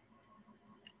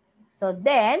 So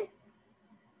then,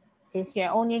 since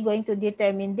you're only going to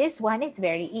determine this one, it's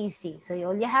very easy. So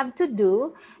all you have to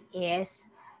do is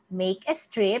make a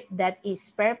strip that is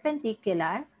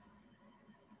perpendicular.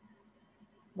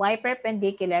 Why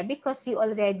perpendicular? Because you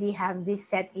already have this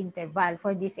set interval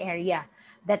for this area,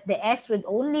 that the x would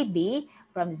only be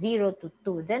from 0 to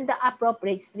 2. Then the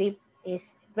appropriate strip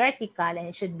is vertical, and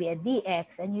it should be a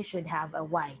dx, and you should have a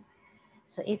y.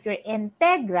 So if your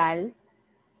integral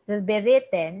will be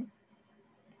written,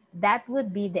 that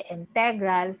would be the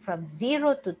integral from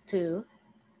 0 to 2.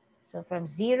 So from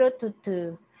 0 to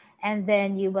 2, and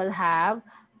then you will have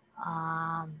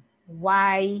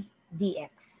y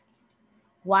dx.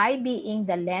 Y being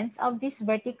the length of this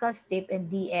vertical strip,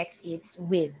 and dx its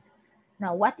width.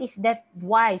 Now, what is that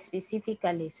y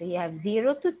specifically? So you have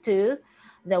 0 to 2,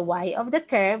 the y of the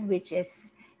curve, which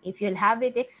is, if you'll have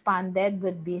it expanded,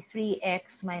 would be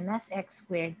 3x minus x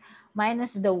squared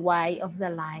minus the y of the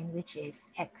line, which is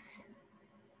x.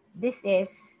 This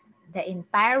is the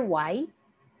entire y,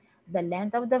 the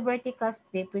length of the vertical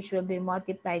strip, which will be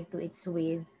multiplied to its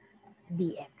width,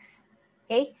 dx.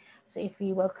 Okay? So if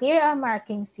we will clear our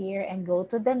markings here and go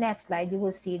to the next slide, you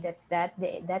will see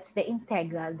that's the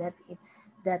integral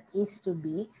that is to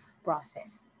be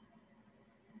processed.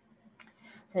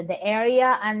 So the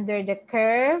area under the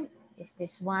curve is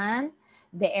this one.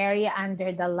 The area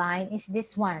under the line is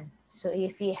this one. So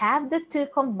if you have the two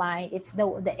combined, it's the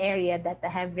area that I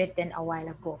have written a while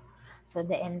ago. So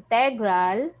the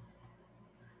integral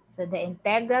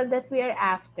that we are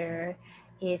after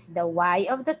is the y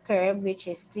of the curve, which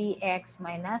is 3x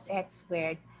minus x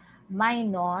squared,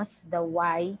 minus the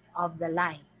y of the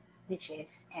line, which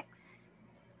is x.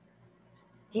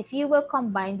 If you will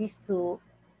combine these two,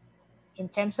 in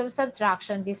terms of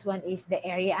subtraction, this one is the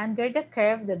area under the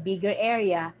curve, the bigger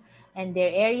area, and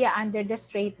their area under the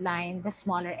straight line, the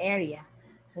smaller area.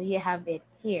 So you have it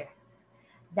here.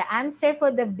 The answer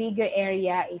for the bigger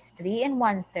area is 3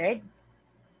 1/3.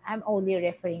 I'm only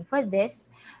referring for this.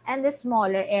 And the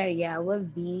smaller area will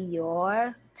be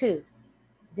your 2,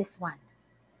 this one.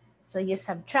 So you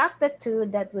subtract the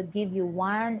 2, that would give you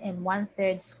 1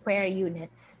 1/3 square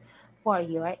units for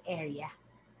your area.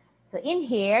 So in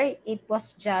here, it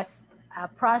was just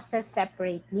processed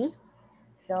separately.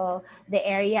 So the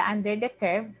area under the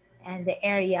curve and the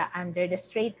area under the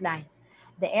straight line.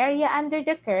 The area under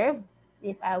the curve,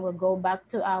 if I will go back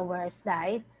to our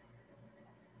slide,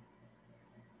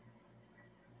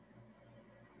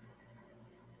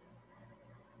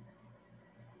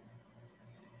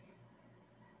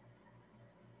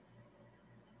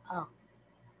 oh,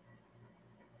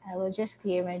 I will just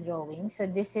clear my drawing. So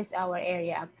this is our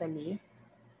area actually.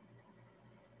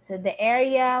 So the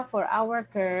area for our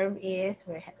curve is,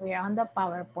 we're on the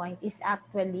PowerPoint, is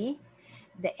actually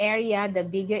the area, the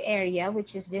bigger area,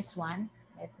 which is this one.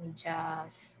 Let me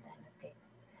just, okay.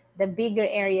 The bigger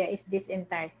area is this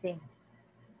entire thing.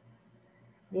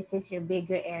 This is your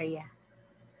bigger area.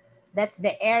 That's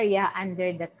the area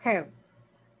under the curve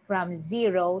from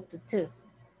 0 to 2.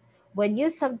 When you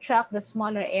subtract the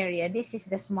smaller area, this is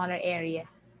the smaller area.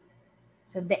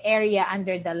 So the area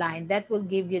under the line, that will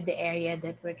give you the area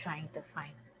that we're trying to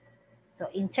find. So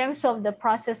in terms of the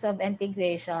process of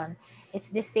integration,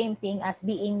 it's the same thing as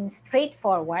being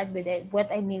straightforward. What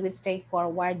I mean with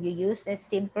straightforward, you use a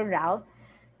simple route.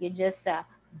 You just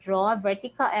draw a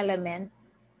vertical element.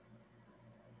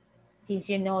 Since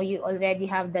you know you already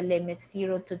have the limits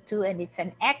 0 to 2 and it's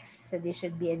an x, so this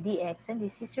should be a dx, and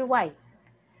this is your y.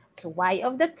 So y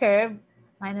of the curve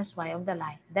minus y of the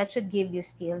line. That should give you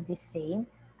still the same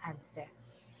answer.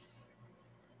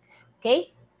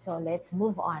 Okay, so let's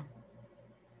move on.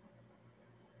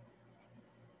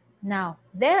 Now,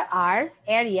 there are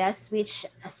areas which,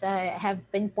 as I have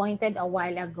been pointed a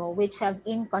while ago, which have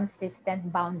inconsistent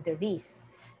boundaries.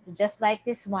 Just like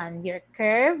this one, your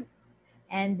curve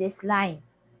and this line.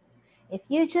 If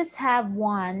you just have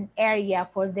one area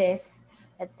for this,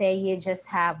 let's say you just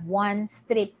have one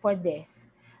strip for this,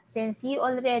 since you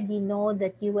already know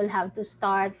that you will have to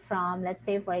start from, let's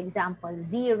say, for example,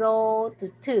 0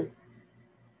 to 2,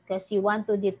 because you want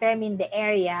to determine the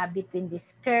area between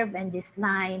this curve and this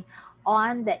line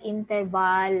on the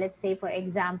interval, let's say, for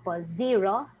example,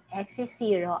 0, x is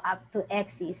 0, up to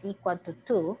x is equal to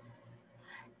 2.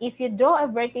 If you draw a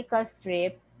vertical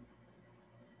strip,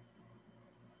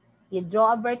 you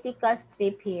draw a vertical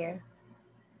strip here,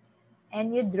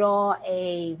 and you draw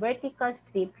a vertical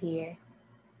strip here,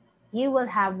 you will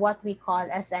have what we call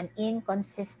as an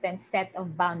inconsistent set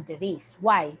of boundaries.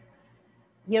 Why?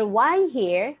 Your y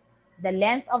here, the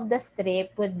length of the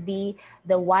strip would be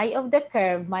the y of the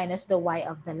curve minus the y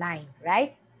of the line,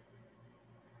 right?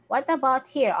 What about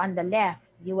here on the left?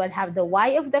 You will have the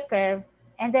y of the curve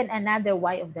and then another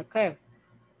y of the curve.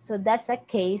 So that's a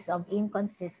case of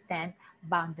inconsistent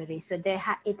boundary. So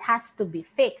it has to be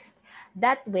fixed.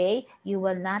 That way, you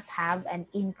will not have an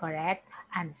incorrect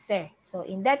answer. So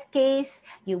in that case,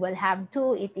 you will have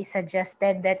to, it is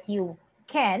suggested that you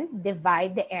can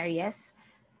divide the areas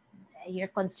you're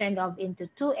concerned of into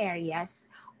two areas,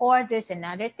 or there's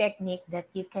another technique that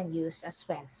you can use as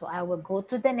well. So I will go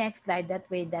to the next slide. That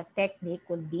way that technique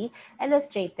will be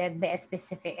illustrated by a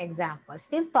specific example.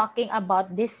 Still talking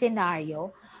about this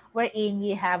scenario wherein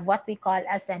you have what we call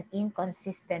as an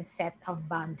inconsistent set of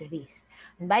boundaries.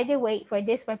 And by the way, for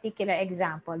this particular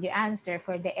example, your answer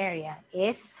for the area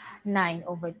is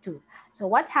 9/2. So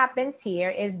what happens here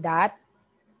is that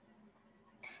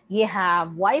you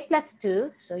have y plus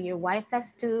 2. So your y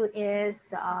plus 2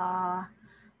 is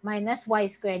minus y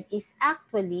squared is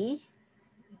actually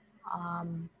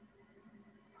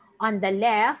on the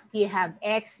left, you have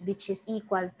x which is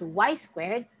equal to y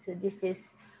squared. So this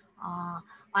is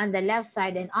on the left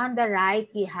side, and on the right,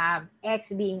 you have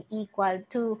x being equal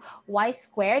to y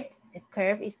squared. The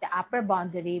curve is the upper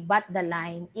boundary, but the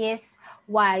line is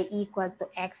y equal to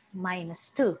x minus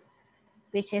 2,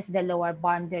 which is the lower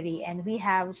boundary. And we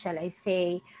have, shall I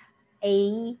say,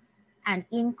 an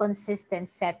inconsistent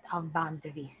set of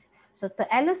boundaries. So to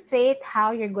illustrate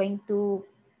how you're going to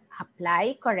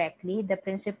apply correctly the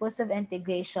principles of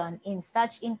integration in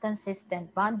such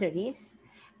inconsistent boundaries,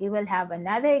 we will have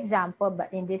another example,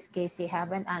 but in this case, you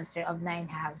have an answer of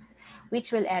 9/2,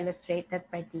 which will illustrate that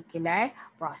particular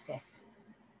process.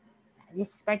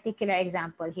 This particular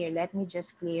example here, let me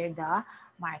just clear the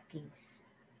markings.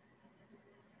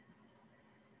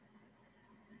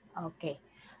 Okay,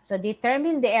 so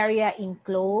determine the area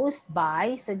enclosed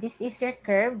by, so this is your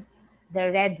curve, the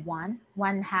red one,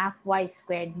 1/2 y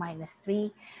squared minus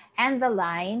 3, and the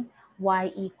line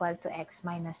y equal to x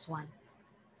minus 1.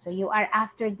 So you are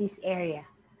after this area.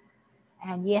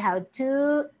 And you have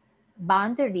two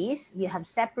boundaries you have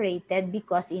separated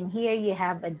because in here you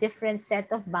have a different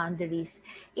set of boundaries.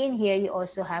 In here you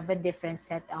also have a different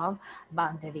set of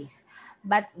boundaries.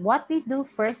 But what we do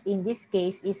first in this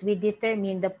case is we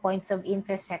determine the points of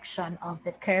intersection of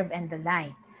the curve and the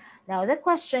line. Now the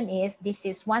question is, this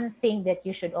is one thing that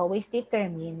you should always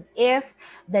determine if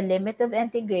the limit of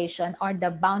integration or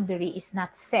the boundary is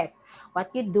not set.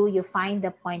 What you do, you find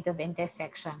the point of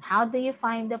intersection. How do you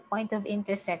find the point of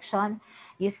intersection?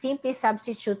 You simply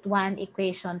substitute one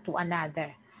equation to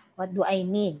another. What do I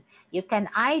mean? You can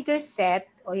either set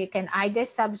or you can either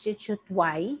substitute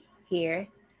y here,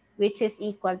 which is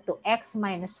equal to x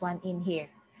minus 1 in here.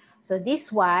 So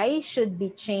this y should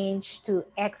be changed to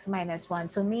x minus 1.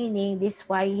 So meaning this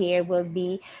y here will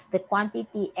be the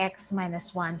quantity x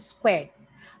minus 1 squared.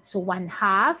 So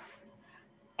 1/2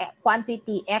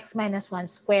 quantity x minus 1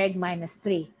 squared minus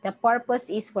 3. The purpose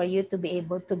is for you to be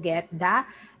able to get the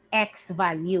x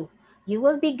value. You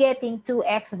will be getting two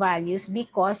x values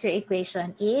because your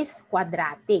equation is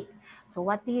quadratic. So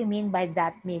what do you mean by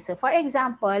that, Miss? So for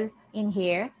example, in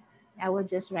here, I will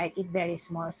just write it very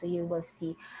small so you will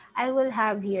see. I will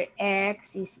have here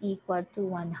x is equal to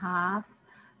 1/2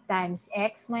 times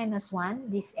x minus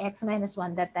 1. This x minus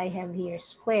 1 that I have here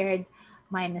squared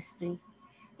minus 3.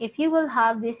 If you will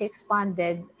have this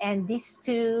expanded and these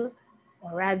two,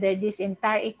 or rather this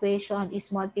entire equation is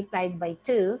multiplied by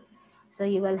 2, so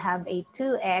you will have a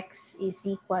 2x is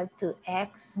equal to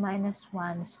x minus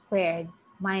 1 squared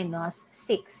minus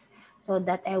 6. So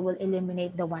that I will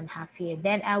eliminate the 1/2 here.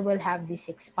 Then I will have this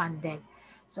expanded.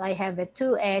 So I have a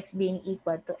 2x being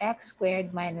equal to x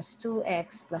squared minus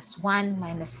 2x plus 1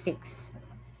 minus 6.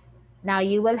 Now,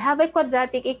 you will have a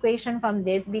quadratic equation from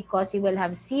this because you will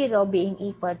have 0 being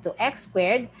equal to x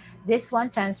squared. This one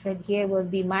transferred here will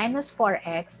be minus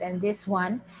 4x, and this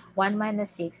one, 1 minus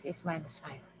 6 is minus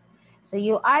 5. So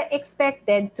you are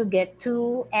expected to get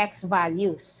two x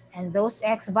values, and those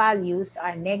x values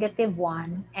are negative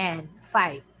 1 and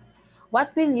 5.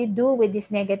 What will you do with this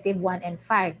negative 1 and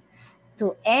 5?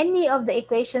 To any of the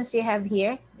equations you have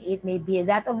here, it may be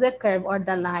that of the curve or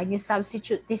the line, you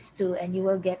substitute these two and you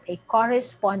will get a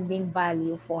corresponding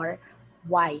value for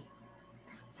y.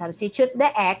 Substitute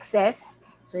the x's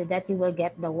so that you will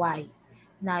get the y.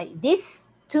 Now, these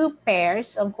two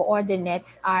pairs of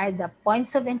coordinates are the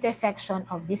points of intersection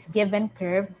of this given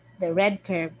curve, the red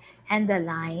curve, and the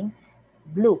line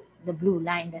blue, the blue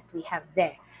line that we have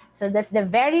there. So that's the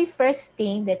very first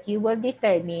thing that you will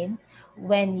determine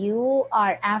when you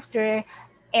are after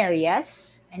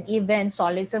areas and even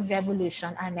solids of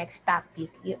revolution, our next topic.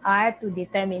 You are to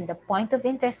determine the point of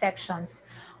intersections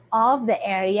of the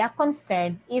area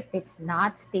concerned if it's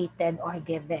not stated or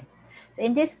given. So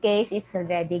in this case, it's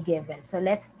already given. So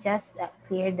let's just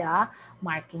clear the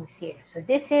markings here. So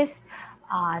this is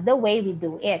the way we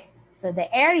do it. So the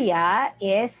area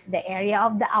is the area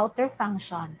of the outer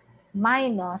function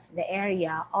minus the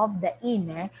area of the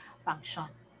inner function.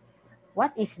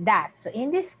 What is that? So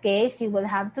in this case, you will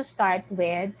have to start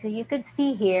with, so you could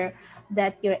see here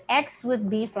that your x would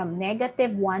be from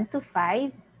negative 1 to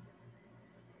 5.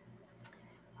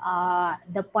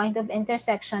 The point of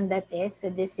intersection that is, so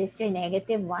this is your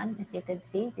negative 1. As you can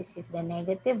see, this is the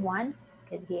negative 1.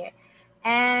 Good here.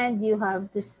 And you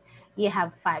have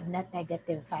 5, not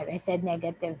negative 5. I said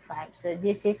negative 5. So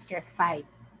this is your 5.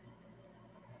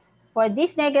 For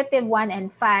this negative 1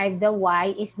 and 5, the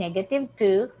y is negative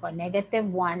 2 for negative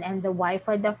 1, and the y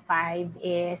for the 5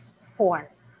 is 4.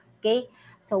 Okay?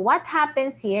 So what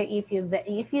happens here, if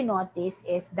you notice,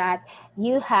 is that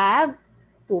you have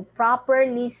to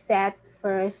properly set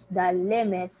first the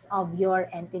limits of your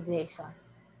integration.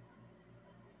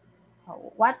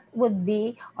 What would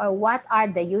be, or what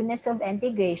are the units of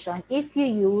integration if you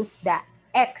use the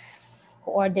x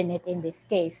coordinate in this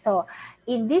case. So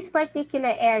in this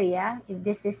particular area, if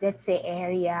this is, let's say,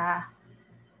 area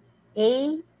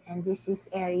A and this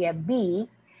is area B,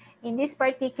 in this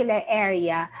particular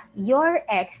area, your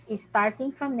x is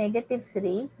starting from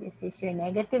 -3, this is your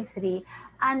 -3,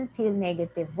 until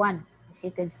 -1. As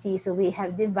you can see, so we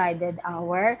have divided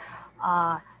our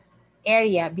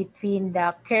area between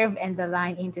the curve and the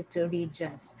line into two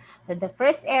regions. So the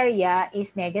first area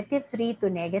is -3 to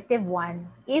 -1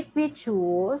 if we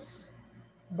choose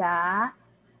the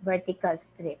vertical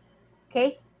strip.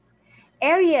 Okay?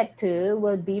 Area 2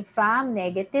 will be from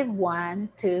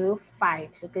 -1 to 5.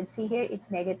 So you can see here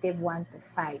it's -1 to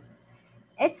 5.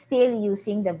 It's still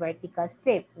using the vertical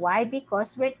strip. Why?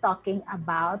 Because we're talking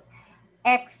about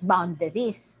x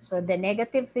boundaries. So the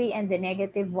 -3 and the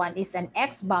 -1 is an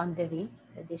x boundary.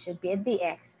 So this should be a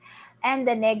dx. And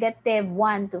the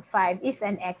 -1 to 5 is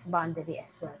an x boundary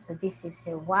as well. So this is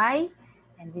your y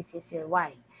and this is your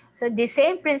y. So the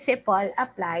same principle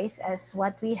applies as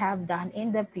what we have done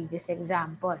in the previous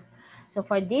example. So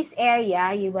for this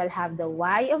area, you will have the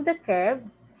y of the curve.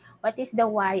 What is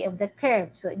the y of the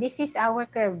curve? So this is our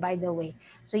curve, by the way.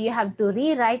 So you have to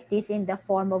rewrite this in the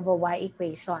form of a y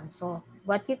equation. So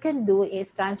what you can do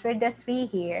is transfer the 3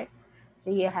 here.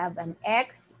 So you have an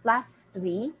x plus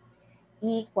 3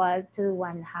 equal to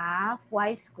 1/2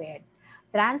 y squared.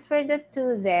 Transfer the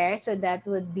 2 there, so that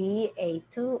would be a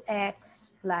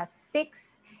 2x plus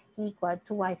 6 equal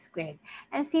to y squared.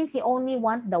 And since you only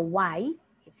want the y,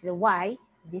 it's the y,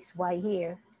 this y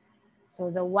here.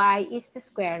 So the y is the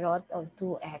square root of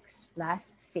 2x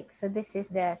plus 6. So this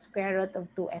is the square root of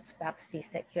 2x plus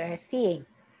 6 that you are seeing.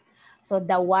 So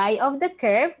the y of the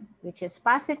curve, which is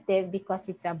positive because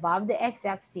it's above the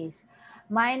x-axis,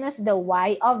 minus the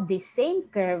y of the same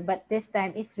curve, but this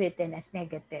time it's written as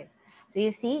negative. So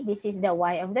you see, this is the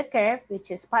y of the curve,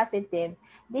 which is positive.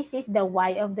 This is the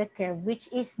y of the curve,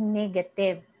 which is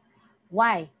negative.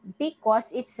 Why?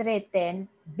 Because it's written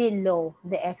below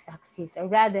the x-axis, or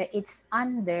rather it's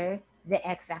under the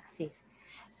x-axis.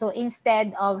 So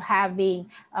instead of having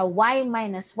a y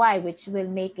minus y, which will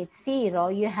make it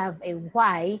 0, you have a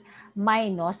y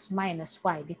minus minus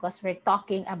y, because we're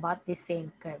talking about the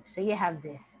same curve. So you have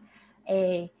this.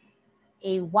 A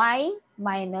y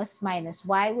minus minus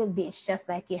y will be, it's just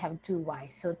like you have 2y.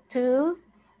 So 2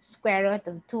 square root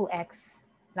of 2x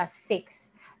plus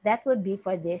 6. That would be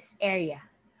for this area.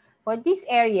 For this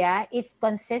area, it's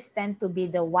consistent to be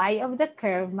the y of the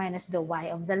curve minus the y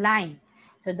of the line.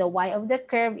 So the y of the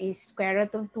curve is square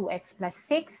root of 2x plus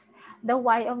 6. The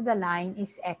y of the line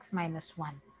is x minus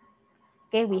 1.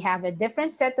 Okay, we have a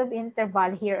different set of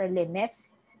interval here or limits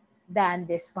than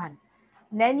this one.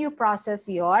 Then you process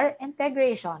your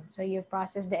integration. So you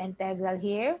process the integral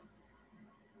here.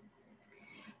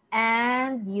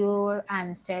 And your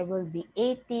answer will be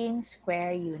 18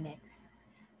 square units.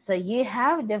 So you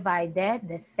have divided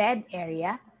the said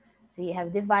area. So you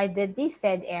have divided this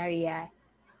said area,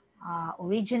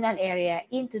 original area,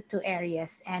 into two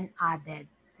areas and added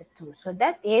the two. So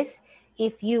that is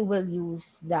if you will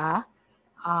use the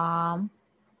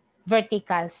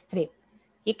vertical strip.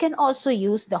 You can also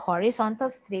use the horizontal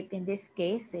strip in this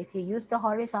case. So if you use the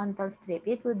horizontal strip,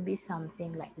 it would be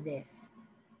something like this.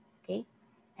 Okay.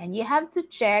 And you have to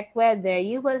check whether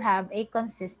you will have a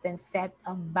consistent set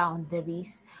of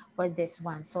boundaries for this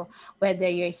one. So whether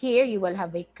you're here, you will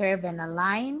have a curve and a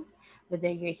line. Whether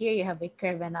you're here, you have a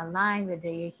curve and a line. Whether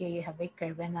you're here, you have a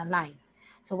curve and a line.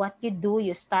 So what you do,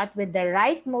 you start with the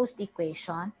rightmost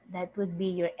equation. That would be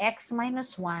your x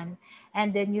minus 1.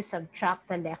 And then you subtract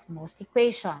the leftmost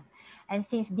equation. And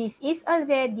since this is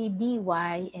already dy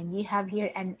and you have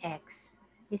here an x,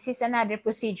 this is another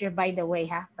procedure, by the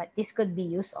way, but this could be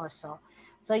used also.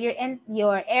 So your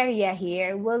area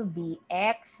here will be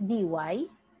x dy.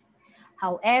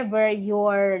 However,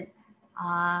 your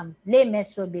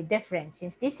limits will be different.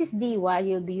 Since this is dy,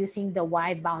 you'll be using the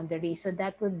y boundary. So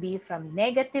that would be from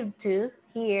 -2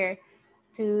 here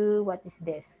to, what is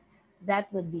this?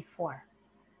 That would be 4.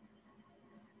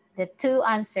 The two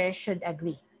answers should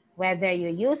agree. Whether you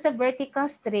use a vertical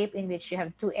strip in which you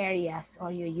have two areas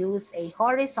or you use a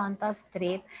horizontal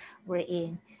strip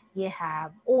wherein you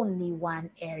have only one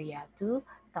area to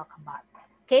talk about.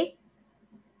 Okay?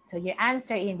 So your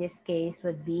answer in this case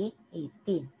would be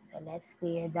 18. So let's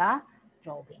clear the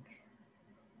drawings.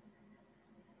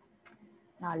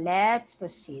 Now let's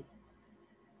proceed.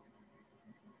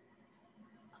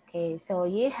 Okay, so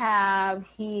you have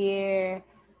here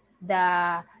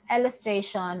the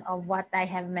illustration of what I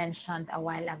have mentioned a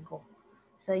while ago.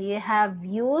 So you have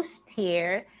used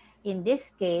here, in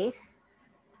this case,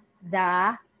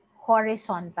 the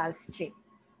horizontal strip.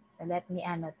 So let me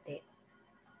annotate.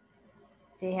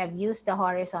 So you have used the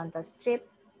horizontal strip.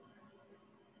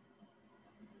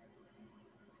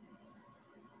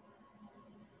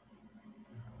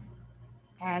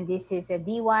 And this is a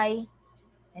dy,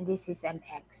 and this is an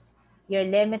x. Your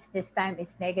limits this time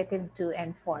is -2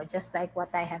 and 4, just like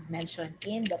what I have mentioned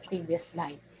in the previous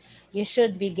slide. You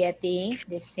should be getting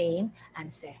the same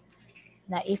answer.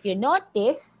 Now, if you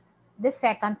notice, the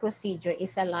second procedure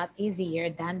is a lot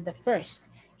easier than the first.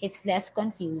 It's less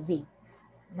confusing.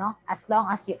 No? As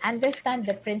long as you understand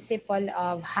the principle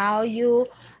of how you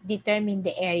determine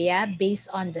the area based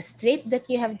on the strip that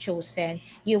you have chosen,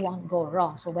 you won't go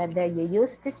wrong. So whether you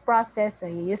use this process or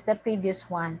you use the previous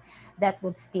one, that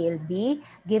would still be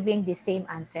giving the same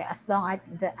answer as long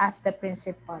as the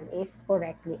principle is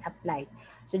correctly applied.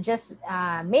 So just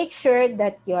make sure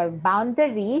that your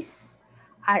boundaries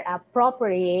are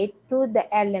appropriate to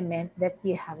the element that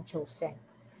you have chosen.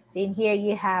 So in here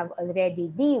you have already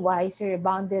dy, so your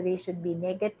boundary should be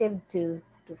 -2 to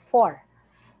 4.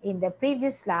 In the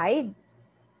previous slide,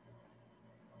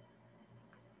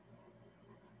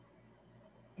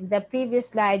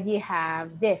 you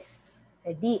have this,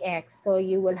 the dx. So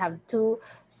you will have two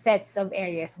sets of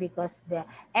areas because the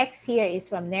x here is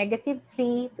from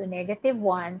 -3 to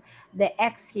 -1. The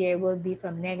x here will be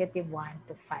from -1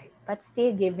 to 5, but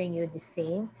still giving you the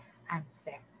same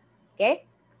answer. Okay?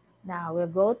 Now we'll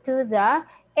go to the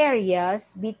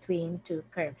areas between two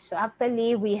curves. So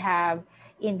actually we have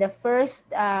in the first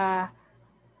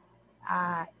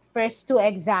two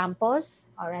examples,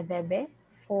 or rather be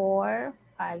 4,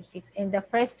 5, 6. In the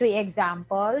first three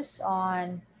examples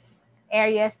on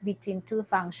areas between two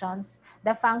functions,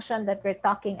 the function that we're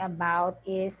talking about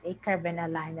is a curve and a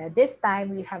line. Now, this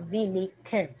time we have really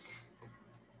curves.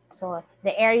 So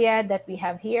the area that we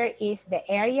have here is the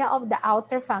area of the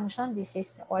outer function. This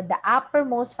is, or the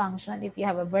uppermost function if you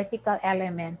have a vertical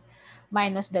element,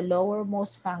 minus the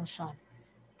lowermost function.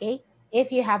 Okay?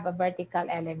 If you have a vertical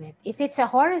element. If it's a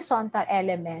horizontal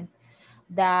element,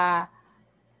 the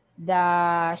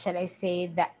shall I say,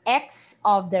 the x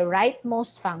of the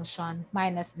rightmost function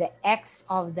minus the x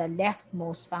of the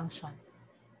leftmost function.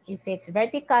 If it's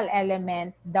vertical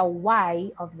element, the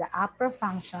y of the upper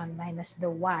function minus the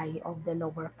y of the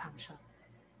lower function.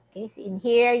 Okay, so in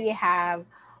here you have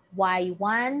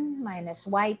y1 minus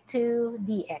y2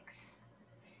 dx.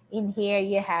 In here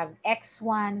you have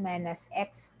x1 minus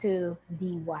x2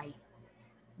 dy.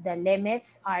 The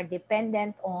limits are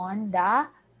dependent on the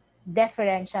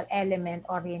differential element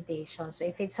orientation. So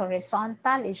if it's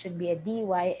horizontal, it should be a dy,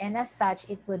 and as such,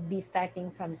 it would be starting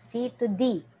from C to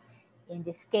D in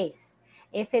this case.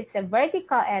 If it's a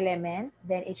vertical element,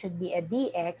 then it should be a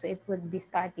dx, so it would be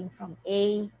starting from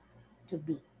A to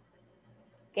B.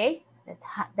 Okay,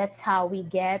 that's how we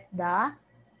get the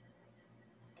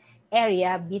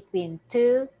area between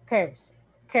two curves.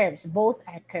 Both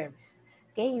are curves.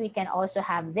 Okay, we can also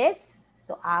have this,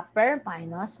 so upper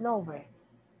minus lower.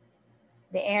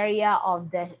 The area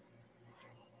of the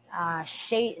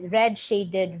red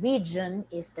shaded region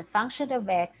is the function of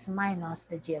x minus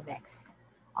the g of x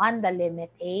on the limit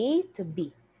a to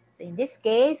b. So in this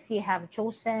case, you have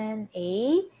chosen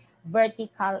a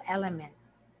vertical element.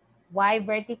 Why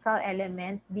vertical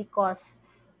element? Because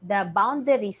the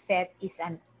boundary set is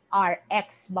an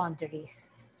Rx boundaries.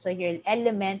 So your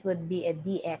element would be a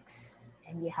dx,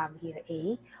 and you have here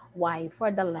a y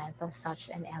for the length of such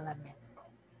an element.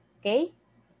 Okay,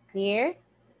 clear?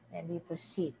 Then we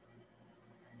proceed.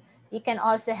 You can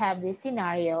also have this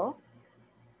scenario,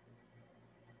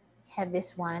 have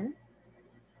this one.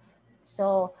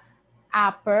 So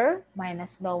upper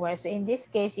minus lower. So in this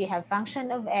case, you have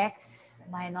function of x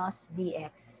minus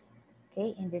dx.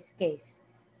 Okay, in this case,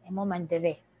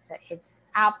 so it's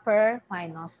upper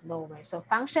minus lower. So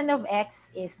function of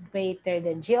x is greater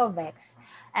than g of x.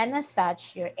 And as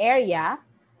such, your area,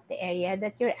 the area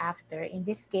that you're after, in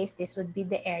this case, this would be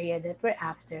the area that we're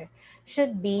after,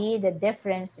 should be the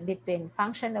difference between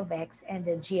function of x and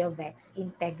the g of x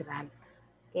integral.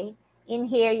 Okay, in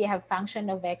here you have function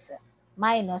of x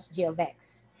minus g of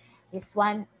x. This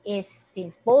one is,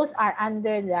 since both are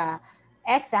under the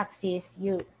x-axis,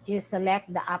 you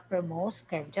select the uppermost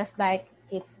curve. Just like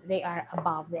if they are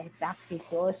above the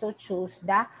x-axis, you also choose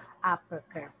the upper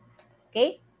curve.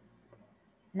 Okay?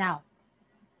 Now,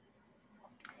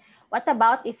 what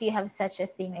about if you have such a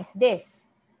thing as this?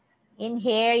 In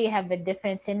here, you have a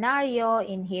different scenario.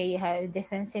 In here, you have a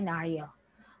different scenario.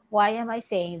 Why am I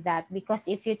saying that? Because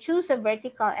if you choose a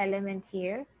vertical element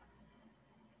here,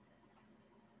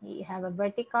 you have a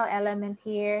vertical element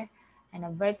here, and a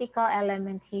vertical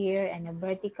element here, and a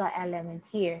vertical element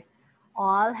here,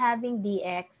 all having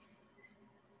dx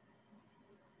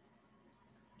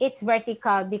It's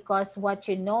vertical because what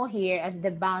you know here as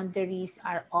the boundaries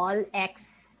are all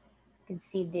x. You can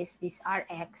see this, these are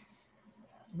x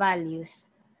values.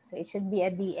 So it should be a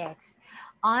dx.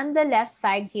 On the left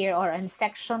side here, or in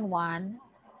section 1,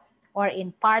 or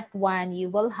in part 1, you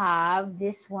will have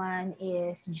this one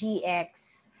is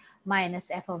gx minus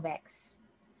f of x.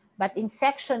 But in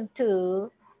section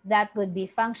 2, that would be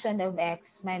function of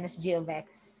x minus g of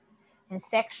x. In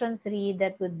section 3,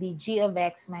 that would be g of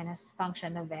x minus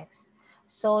function of x.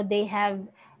 So they have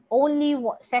only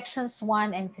sections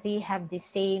 1 and 3 have the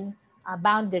same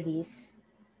boundaries,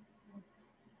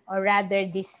 or rather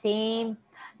the same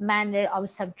manner of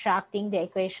subtracting the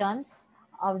equations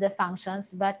of the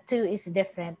functions, but 2 is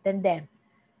different than them.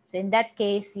 So in that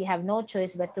case, you have no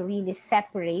choice but to really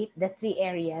separate the 3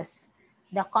 areas,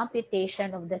 the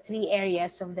computation of the 3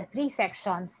 areas of the 3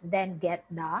 sections, then get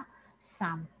the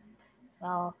sum.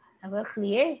 So I will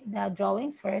clear the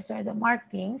drawings first, or the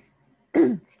markings,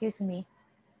 excuse me.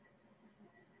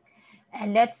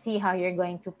 And let's see how you're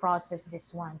going to process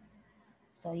this one.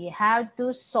 So you have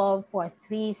to solve for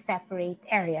 3 separate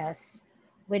areas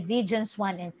with regions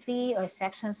 1 and 3, or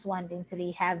sections 1 and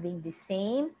 3 having the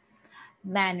same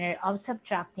manner of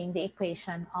subtracting the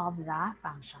equation of the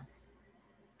functions.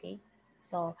 Okay,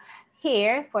 so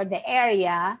here for the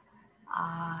area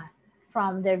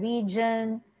from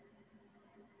region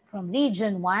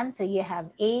 1, so you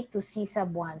have a to c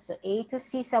sub 1. So a to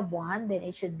c sub 1, then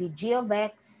it should be g of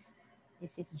x.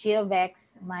 This is g of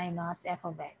x minus f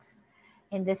of x.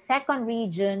 In the second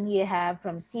region, you have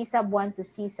from c sub 1 to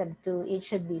c sub 2, it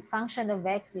should be function of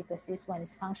x, because this one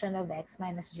is function of x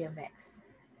minus g of x.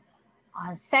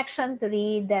 On section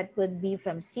 3, that would be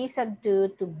from c sub 2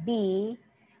 to b,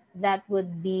 that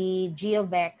would be g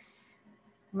of x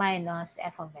minus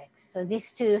f of x. So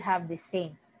these two have the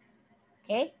same,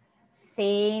 okay?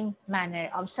 Same manner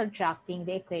of subtracting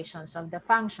the equations of the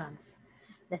functions.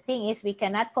 The thing is, we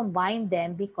cannot combine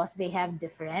them because they have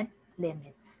different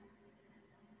limits.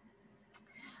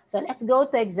 So let's go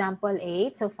to example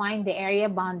 8. So find the area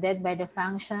bounded by the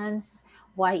functions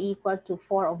y equal to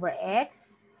 4 over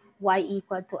x, y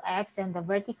equal to x, and the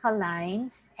vertical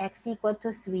lines x equal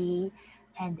to 3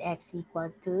 and x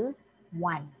equal to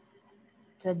 1.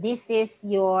 So this is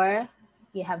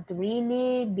you have to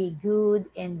really be good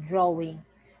in drawing.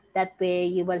 That way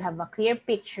you will have a clear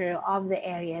picture of the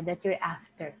area that you're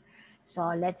after. So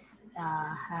let's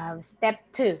have step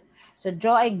 2. So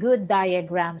draw a good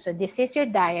diagram. So this is your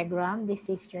diagram. This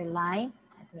is your line.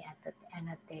 Let me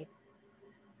annotate.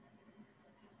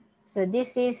 So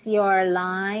this is your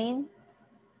line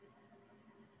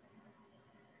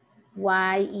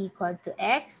y equal to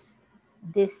x.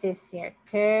 This is your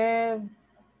curve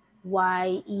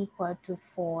y equal to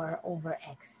 4 over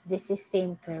x. This is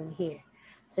same curve here.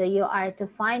 So you are to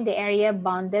find the area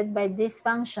bounded by this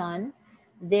function,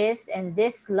 this and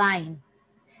this line,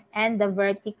 and the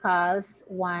verticals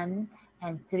 1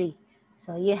 and 3.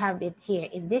 So you have it here.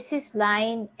 If this is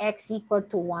line x equal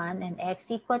to 1 and x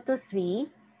equal to 3,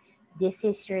 this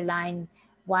is your line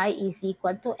y is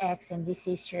equal to x, and this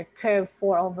is your curve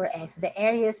 4 over x. The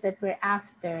areas that we're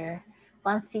after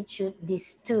constitute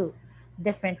these two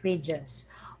different regions.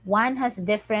 One has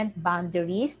different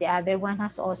boundaries, the other one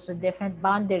has also different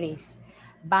boundaries.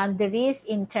 Boundaries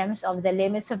in terms of the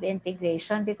limits of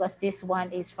integration, because this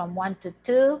one is from 1 to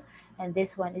 2 and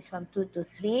this one is from 2 to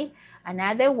 3.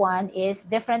 Another one is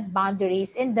different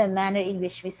boundaries in the manner in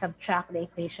which we subtract the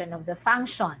equation of the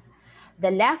function.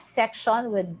 The left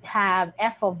section would have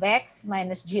f of x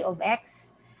minus g of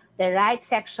x. The right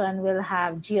section will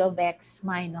have g of x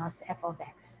minus f of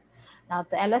x. Now,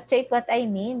 to illustrate what I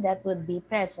mean, that would be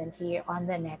present here on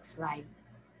the next slide.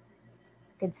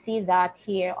 You can see that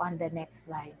here on the next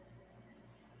slide.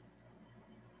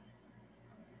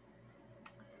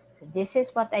 So this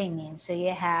is what I mean. So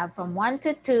you have from 1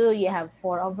 to 2, you have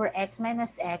 4 over x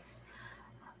minus x.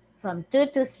 From 2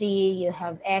 to 3, you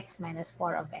have x minus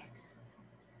 4 of x.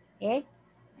 Okay?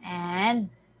 And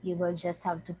you will just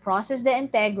have to process the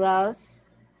integrals,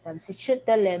 substitute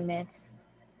the limits,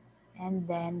 and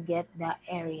then get the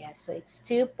area. So it's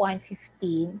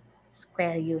 2.15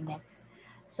 square units.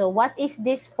 So what is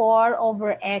this 4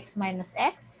 over x minus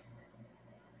x?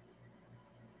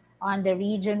 On the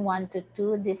region 1 to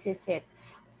 2, this is it.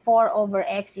 4 over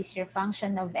x is your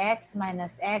function of x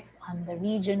minus x on the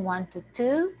region 1 to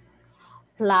 2,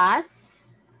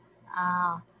 plus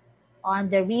on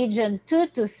the region 2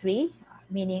 to 3,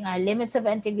 meaning our limits of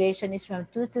integration is from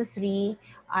 2 to 3,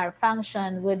 our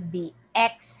function would be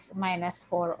x minus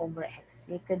 4 over x.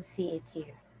 You could see it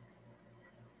here.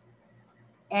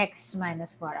 X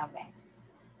minus 4 of x.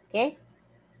 Okay?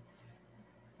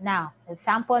 Now,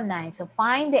 example 9. So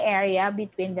find the area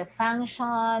between the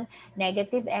function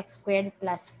negative x squared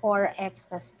plus 4x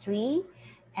plus 3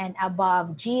 and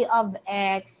above g of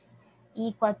x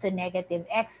equal to negative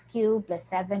x cubed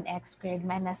plus 7x squared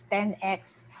minus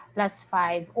 10x plus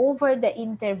 5 over the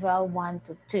interval 1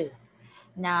 to 2.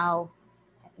 Now,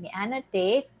 let me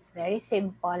annotate. It's very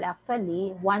simple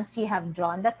actually. Once you have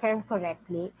drawn the curve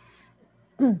correctly,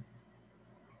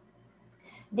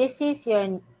 this is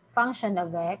your function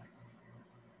of x,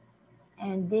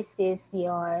 and this is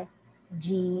your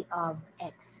g of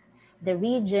x. The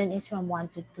region is from 1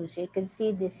 to 2. So you can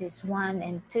see this is 1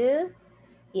 and 2.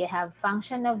 You have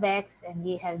function of x and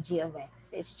you have g of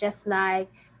x. It's just like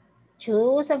you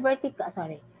choose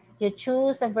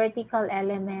a vertical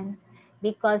element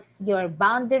because your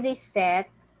boundary set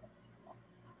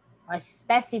or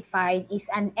specified is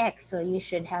an x. So you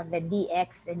should have a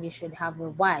dx and you should have a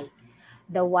y.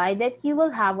 The y that you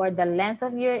will have, or the length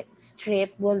of your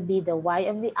strip, will be the y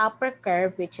of the upper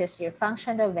curve, which is your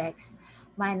function of x,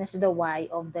 minus the y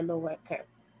of the lower curve.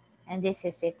 And this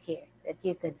is it here that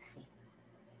you could see.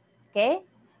 Okay?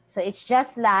 So it's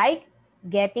just like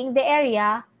getting the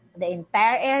area, the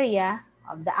entire area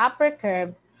of the upper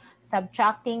curve,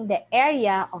 subtracting the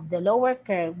area of the lower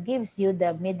curve gives you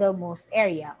the middlemost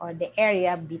area, or the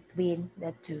area between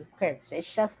the two curves. So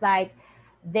it's just like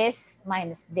this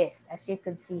minus this, as you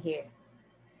can see here,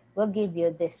 will give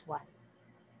you this one.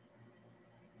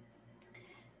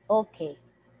 Okay,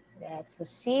 let's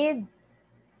proceed.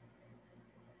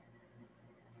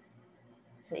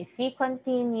 So if we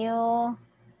continue,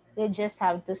 we just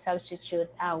have to substitute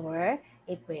our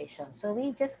equation. So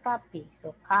we just copy.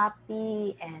 So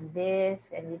copy and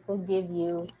this, and it will give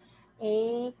you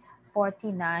a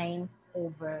 49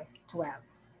 over 12.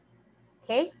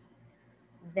 Okay?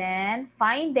 Then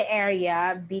find the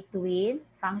area between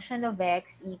function of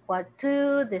x equal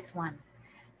to this one.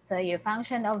 So your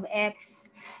function of x,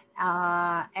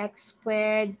 x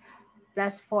squared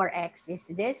plus 4x is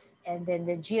this, and then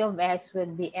the g of x will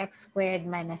be x squared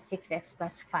minus 6x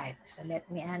plus 5. So let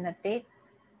me annotate.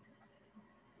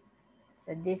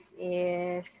 So this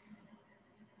is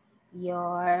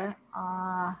your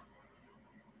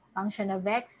function of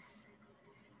x,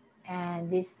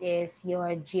 and this is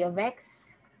your g of x.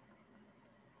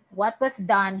 What was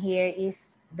done here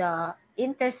is the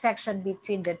intersection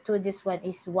between the two. This one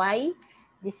is y.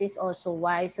 This is also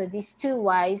y. So these two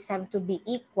y's have to be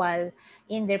equal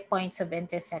in their points of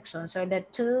intersection. So the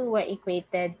two were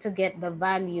equated to get the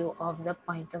value of the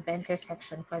point of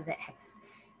intersection for the x.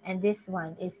 And this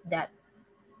one is that.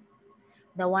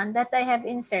 The one that I have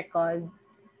encircled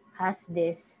has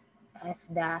this as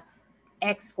the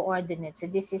x coordinate. So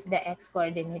this is the x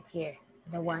coordinate here,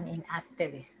 the one in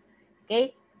asterisk.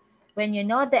 Okay? When you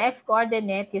know the x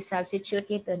coordinate, you substitute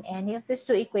it on any of these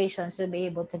two equations to be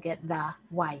able to get the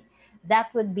y.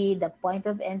 That would be the point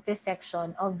of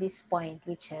intersection of this point,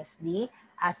 which has the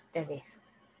asterisk.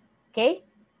 Okay?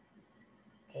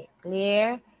 Okay,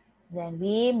 clear? Then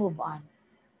we move on.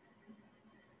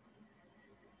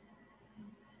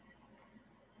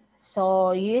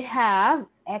 So you have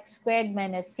x squared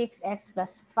minus 6x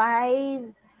plus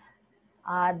 5.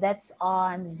 That's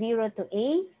on 0 to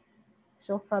a.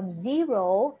 So from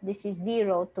 0, this is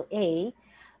 0 to a,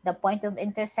 the point of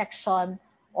intersection,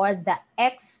 or the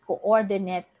x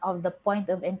coordinate of the point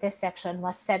of intersection,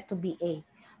 was set to be a.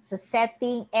 So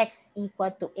setting x equal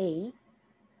to a,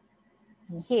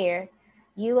 and here,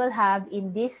 you will have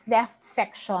in this left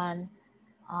section,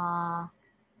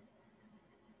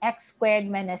 x squared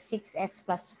minus 6x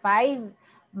plus 5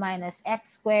 minus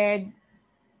x squared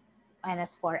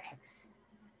minus 4x.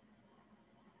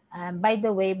 By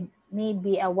the way,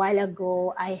 maybe a while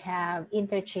ago, I have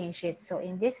interchanged it. So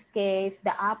in this case,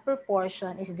 the upper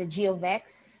portion is the g of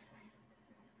x.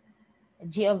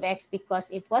 G of x because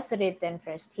it was written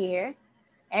first here.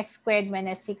 X squared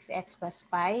minus 6x plus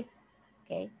 5.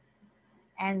 Okay.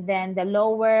 And then the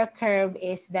lower curve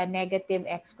is the negative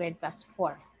x squared plus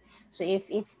 4. So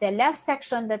if it's the left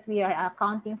section that we are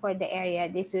accounting for the area,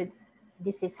 this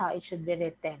is how it should be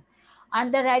written. On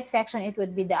the right section, it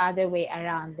would be the other way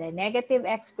around. The negative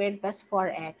x squared plus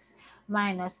 4x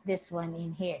minus this one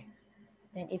in here.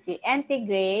 Then if you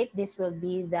integrate, this will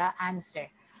be the answer.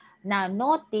 Now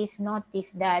notice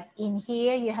that in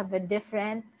here, you have a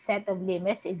different set of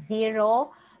limits. It's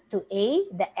 0 to a,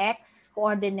 the x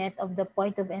coordinate of the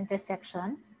point of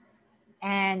intersection.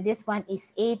 And this one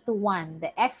is a to 1,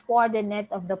 the x coordinate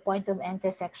of the point of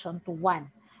intersection to 1.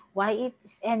 Why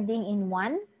it's ending in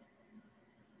 1?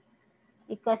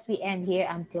 Because we end here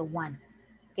until 1.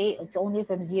 Okay, it's only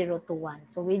from 0 to 1.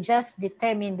 So we just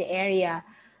determine the area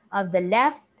of the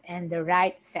left and the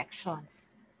right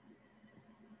sections.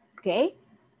 Okay,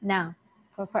 now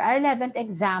for our 11th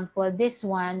example, this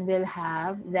one will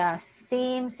have the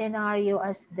same scenario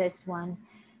as this one,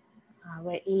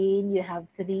 wherein you have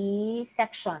 3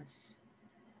 sections.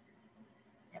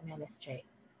 Let me illustrate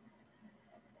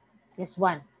this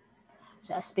one.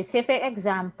 So a specific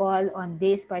example on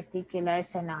this particular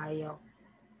scenario.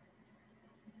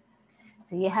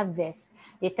 So you have this.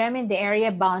 Determine the area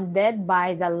bounded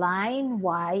by the line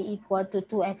y equal to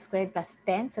 2x squared plus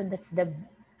 10. So that's the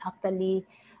actually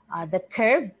the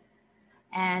curve.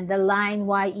 And the line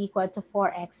y equal to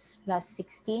 4x plus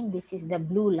 16. This is the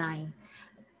blue line.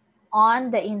 On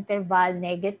the interval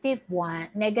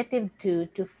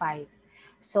 -2 to 5.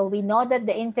 So we know that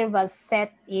the interval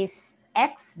set is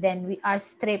x, then our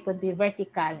strip would be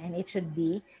vertical and it should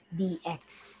be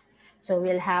dx. So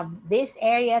we'll have this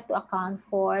area to account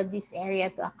for, this area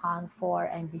to account for,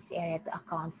 and this area to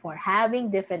account for,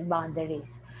 having different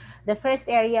boundaries. The first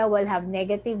area will have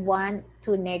 -1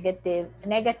 to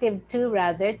 -2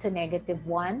 rather to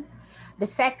 -1. The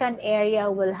second area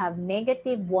will have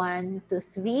 -1 to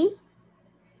 3.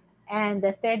 And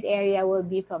the third area will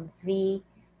be from 3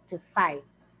 to 5.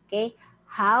 Okay,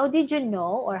 how did you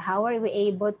know, or how are we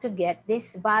able to get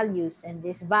these values and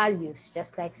these values?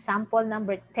 Just like sample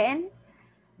number 10,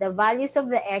 the values of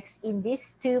the x in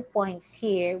these 2 points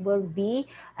here will be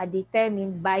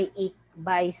determined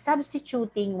by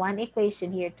substituting one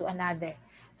equation here to another.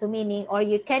 So meaning, or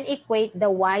you can equate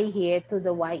the y here to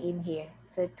the y in here.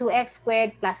 So 2x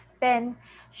squared plus 10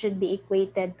 should be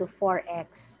equated to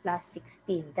 4x plus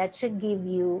 16. That should give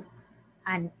you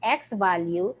an x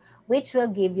value, which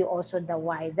will give you also the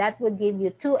y. That would give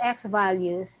you 2x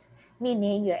values,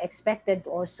 meaning you're expected to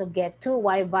also get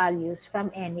 2y values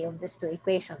from any of these 2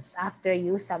 equations after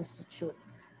you substitute.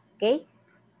 Okay?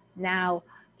 Now,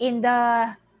 in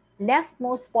the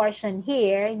leftmost portion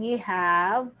here, you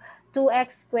have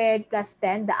 2x squared plus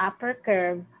 10, the upper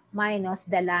curve, minus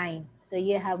the line. So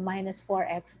you have minus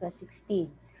 4x plus 16.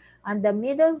 On the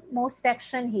middlemost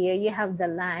section here, you have the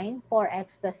line,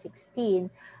 4x plus 16,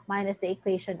 minus the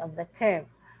equation of the curve.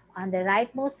 On the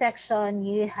rightmost section,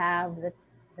 you have the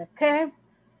curve,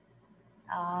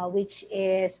 which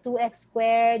is 2x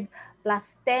squared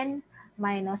plus 10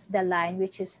 minus the line,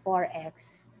 which is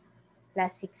 4x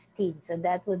plus 16. So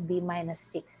that would be minus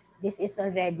 6. This is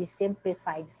already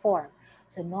simplified form.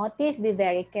 So notice, be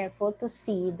very careful to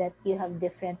see that you have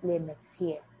different limits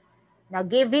here. Now,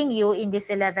 giving you in this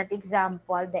 11th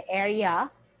example, the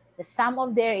area, the sum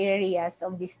of their areas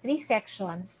of these 3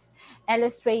 sections,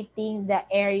 illustrating the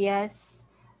areas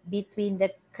between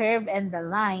the curve and the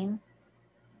line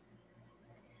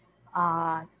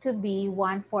to be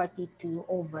 142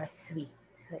 over 3.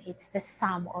 So it's the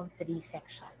sum of 3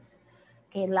 sections.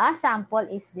 Okay, last sample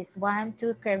is this one,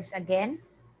 2 curves again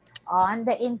on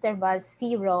the interval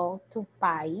 0 to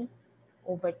pi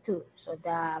over 2. So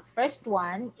the first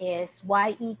one is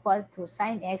y equal to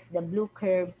sine x, the blue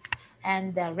curve,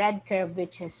 and the red curve,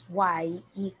 which is y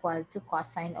equal to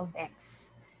cosine of x.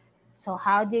 So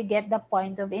how do you get the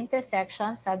point of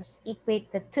intersection?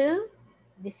 Equate the 2.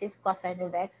 This is cosine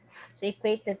of x. So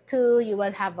equate the 2, you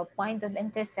will have a point of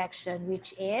intersection,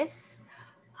 which is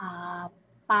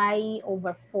pi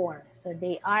over 4. So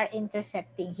they are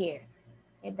intersecting here.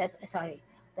 Okay,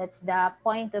 that's the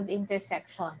point of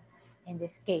intersection in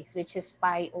this case, which is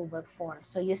pi over 4.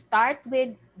 So you start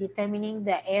with determining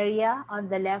the area on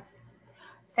the left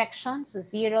section, so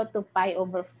 0 to pi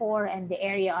over 4, and the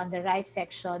area on the right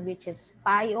section, which is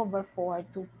pi over 4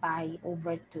 to pi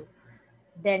over 2.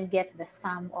 Then get the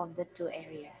sum of the 2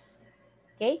 areas.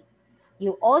 Okay?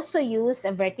 You also use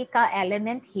a vertical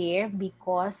element here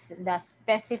because the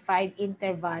specified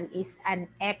interval is an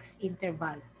x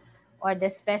interval, or the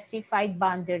specified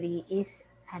boundary is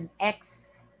an x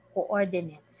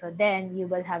coordinate. So then you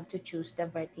will have to choose the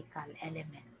vertical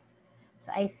element.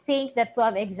 So I think that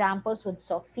 12 examples would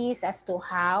suffice as to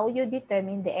how you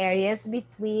determine the areas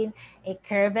between a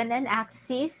curve and an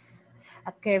axis,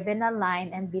 a curve and a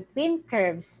line, and between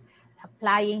curves,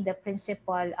 applying the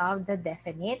principle of the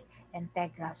definite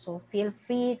integral. So feel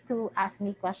free to ask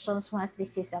me questions once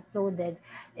this is uploaded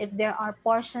if there are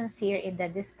portions here in the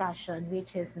discussion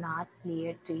which is not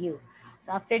clear to you.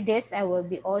 So after this, I will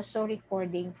be also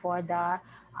recording for the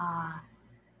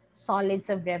solids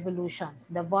of revolutions,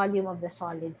 the volume of the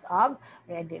solids of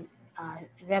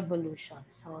revolution.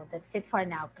 So that's it for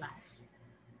now, class.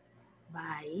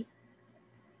 Bye.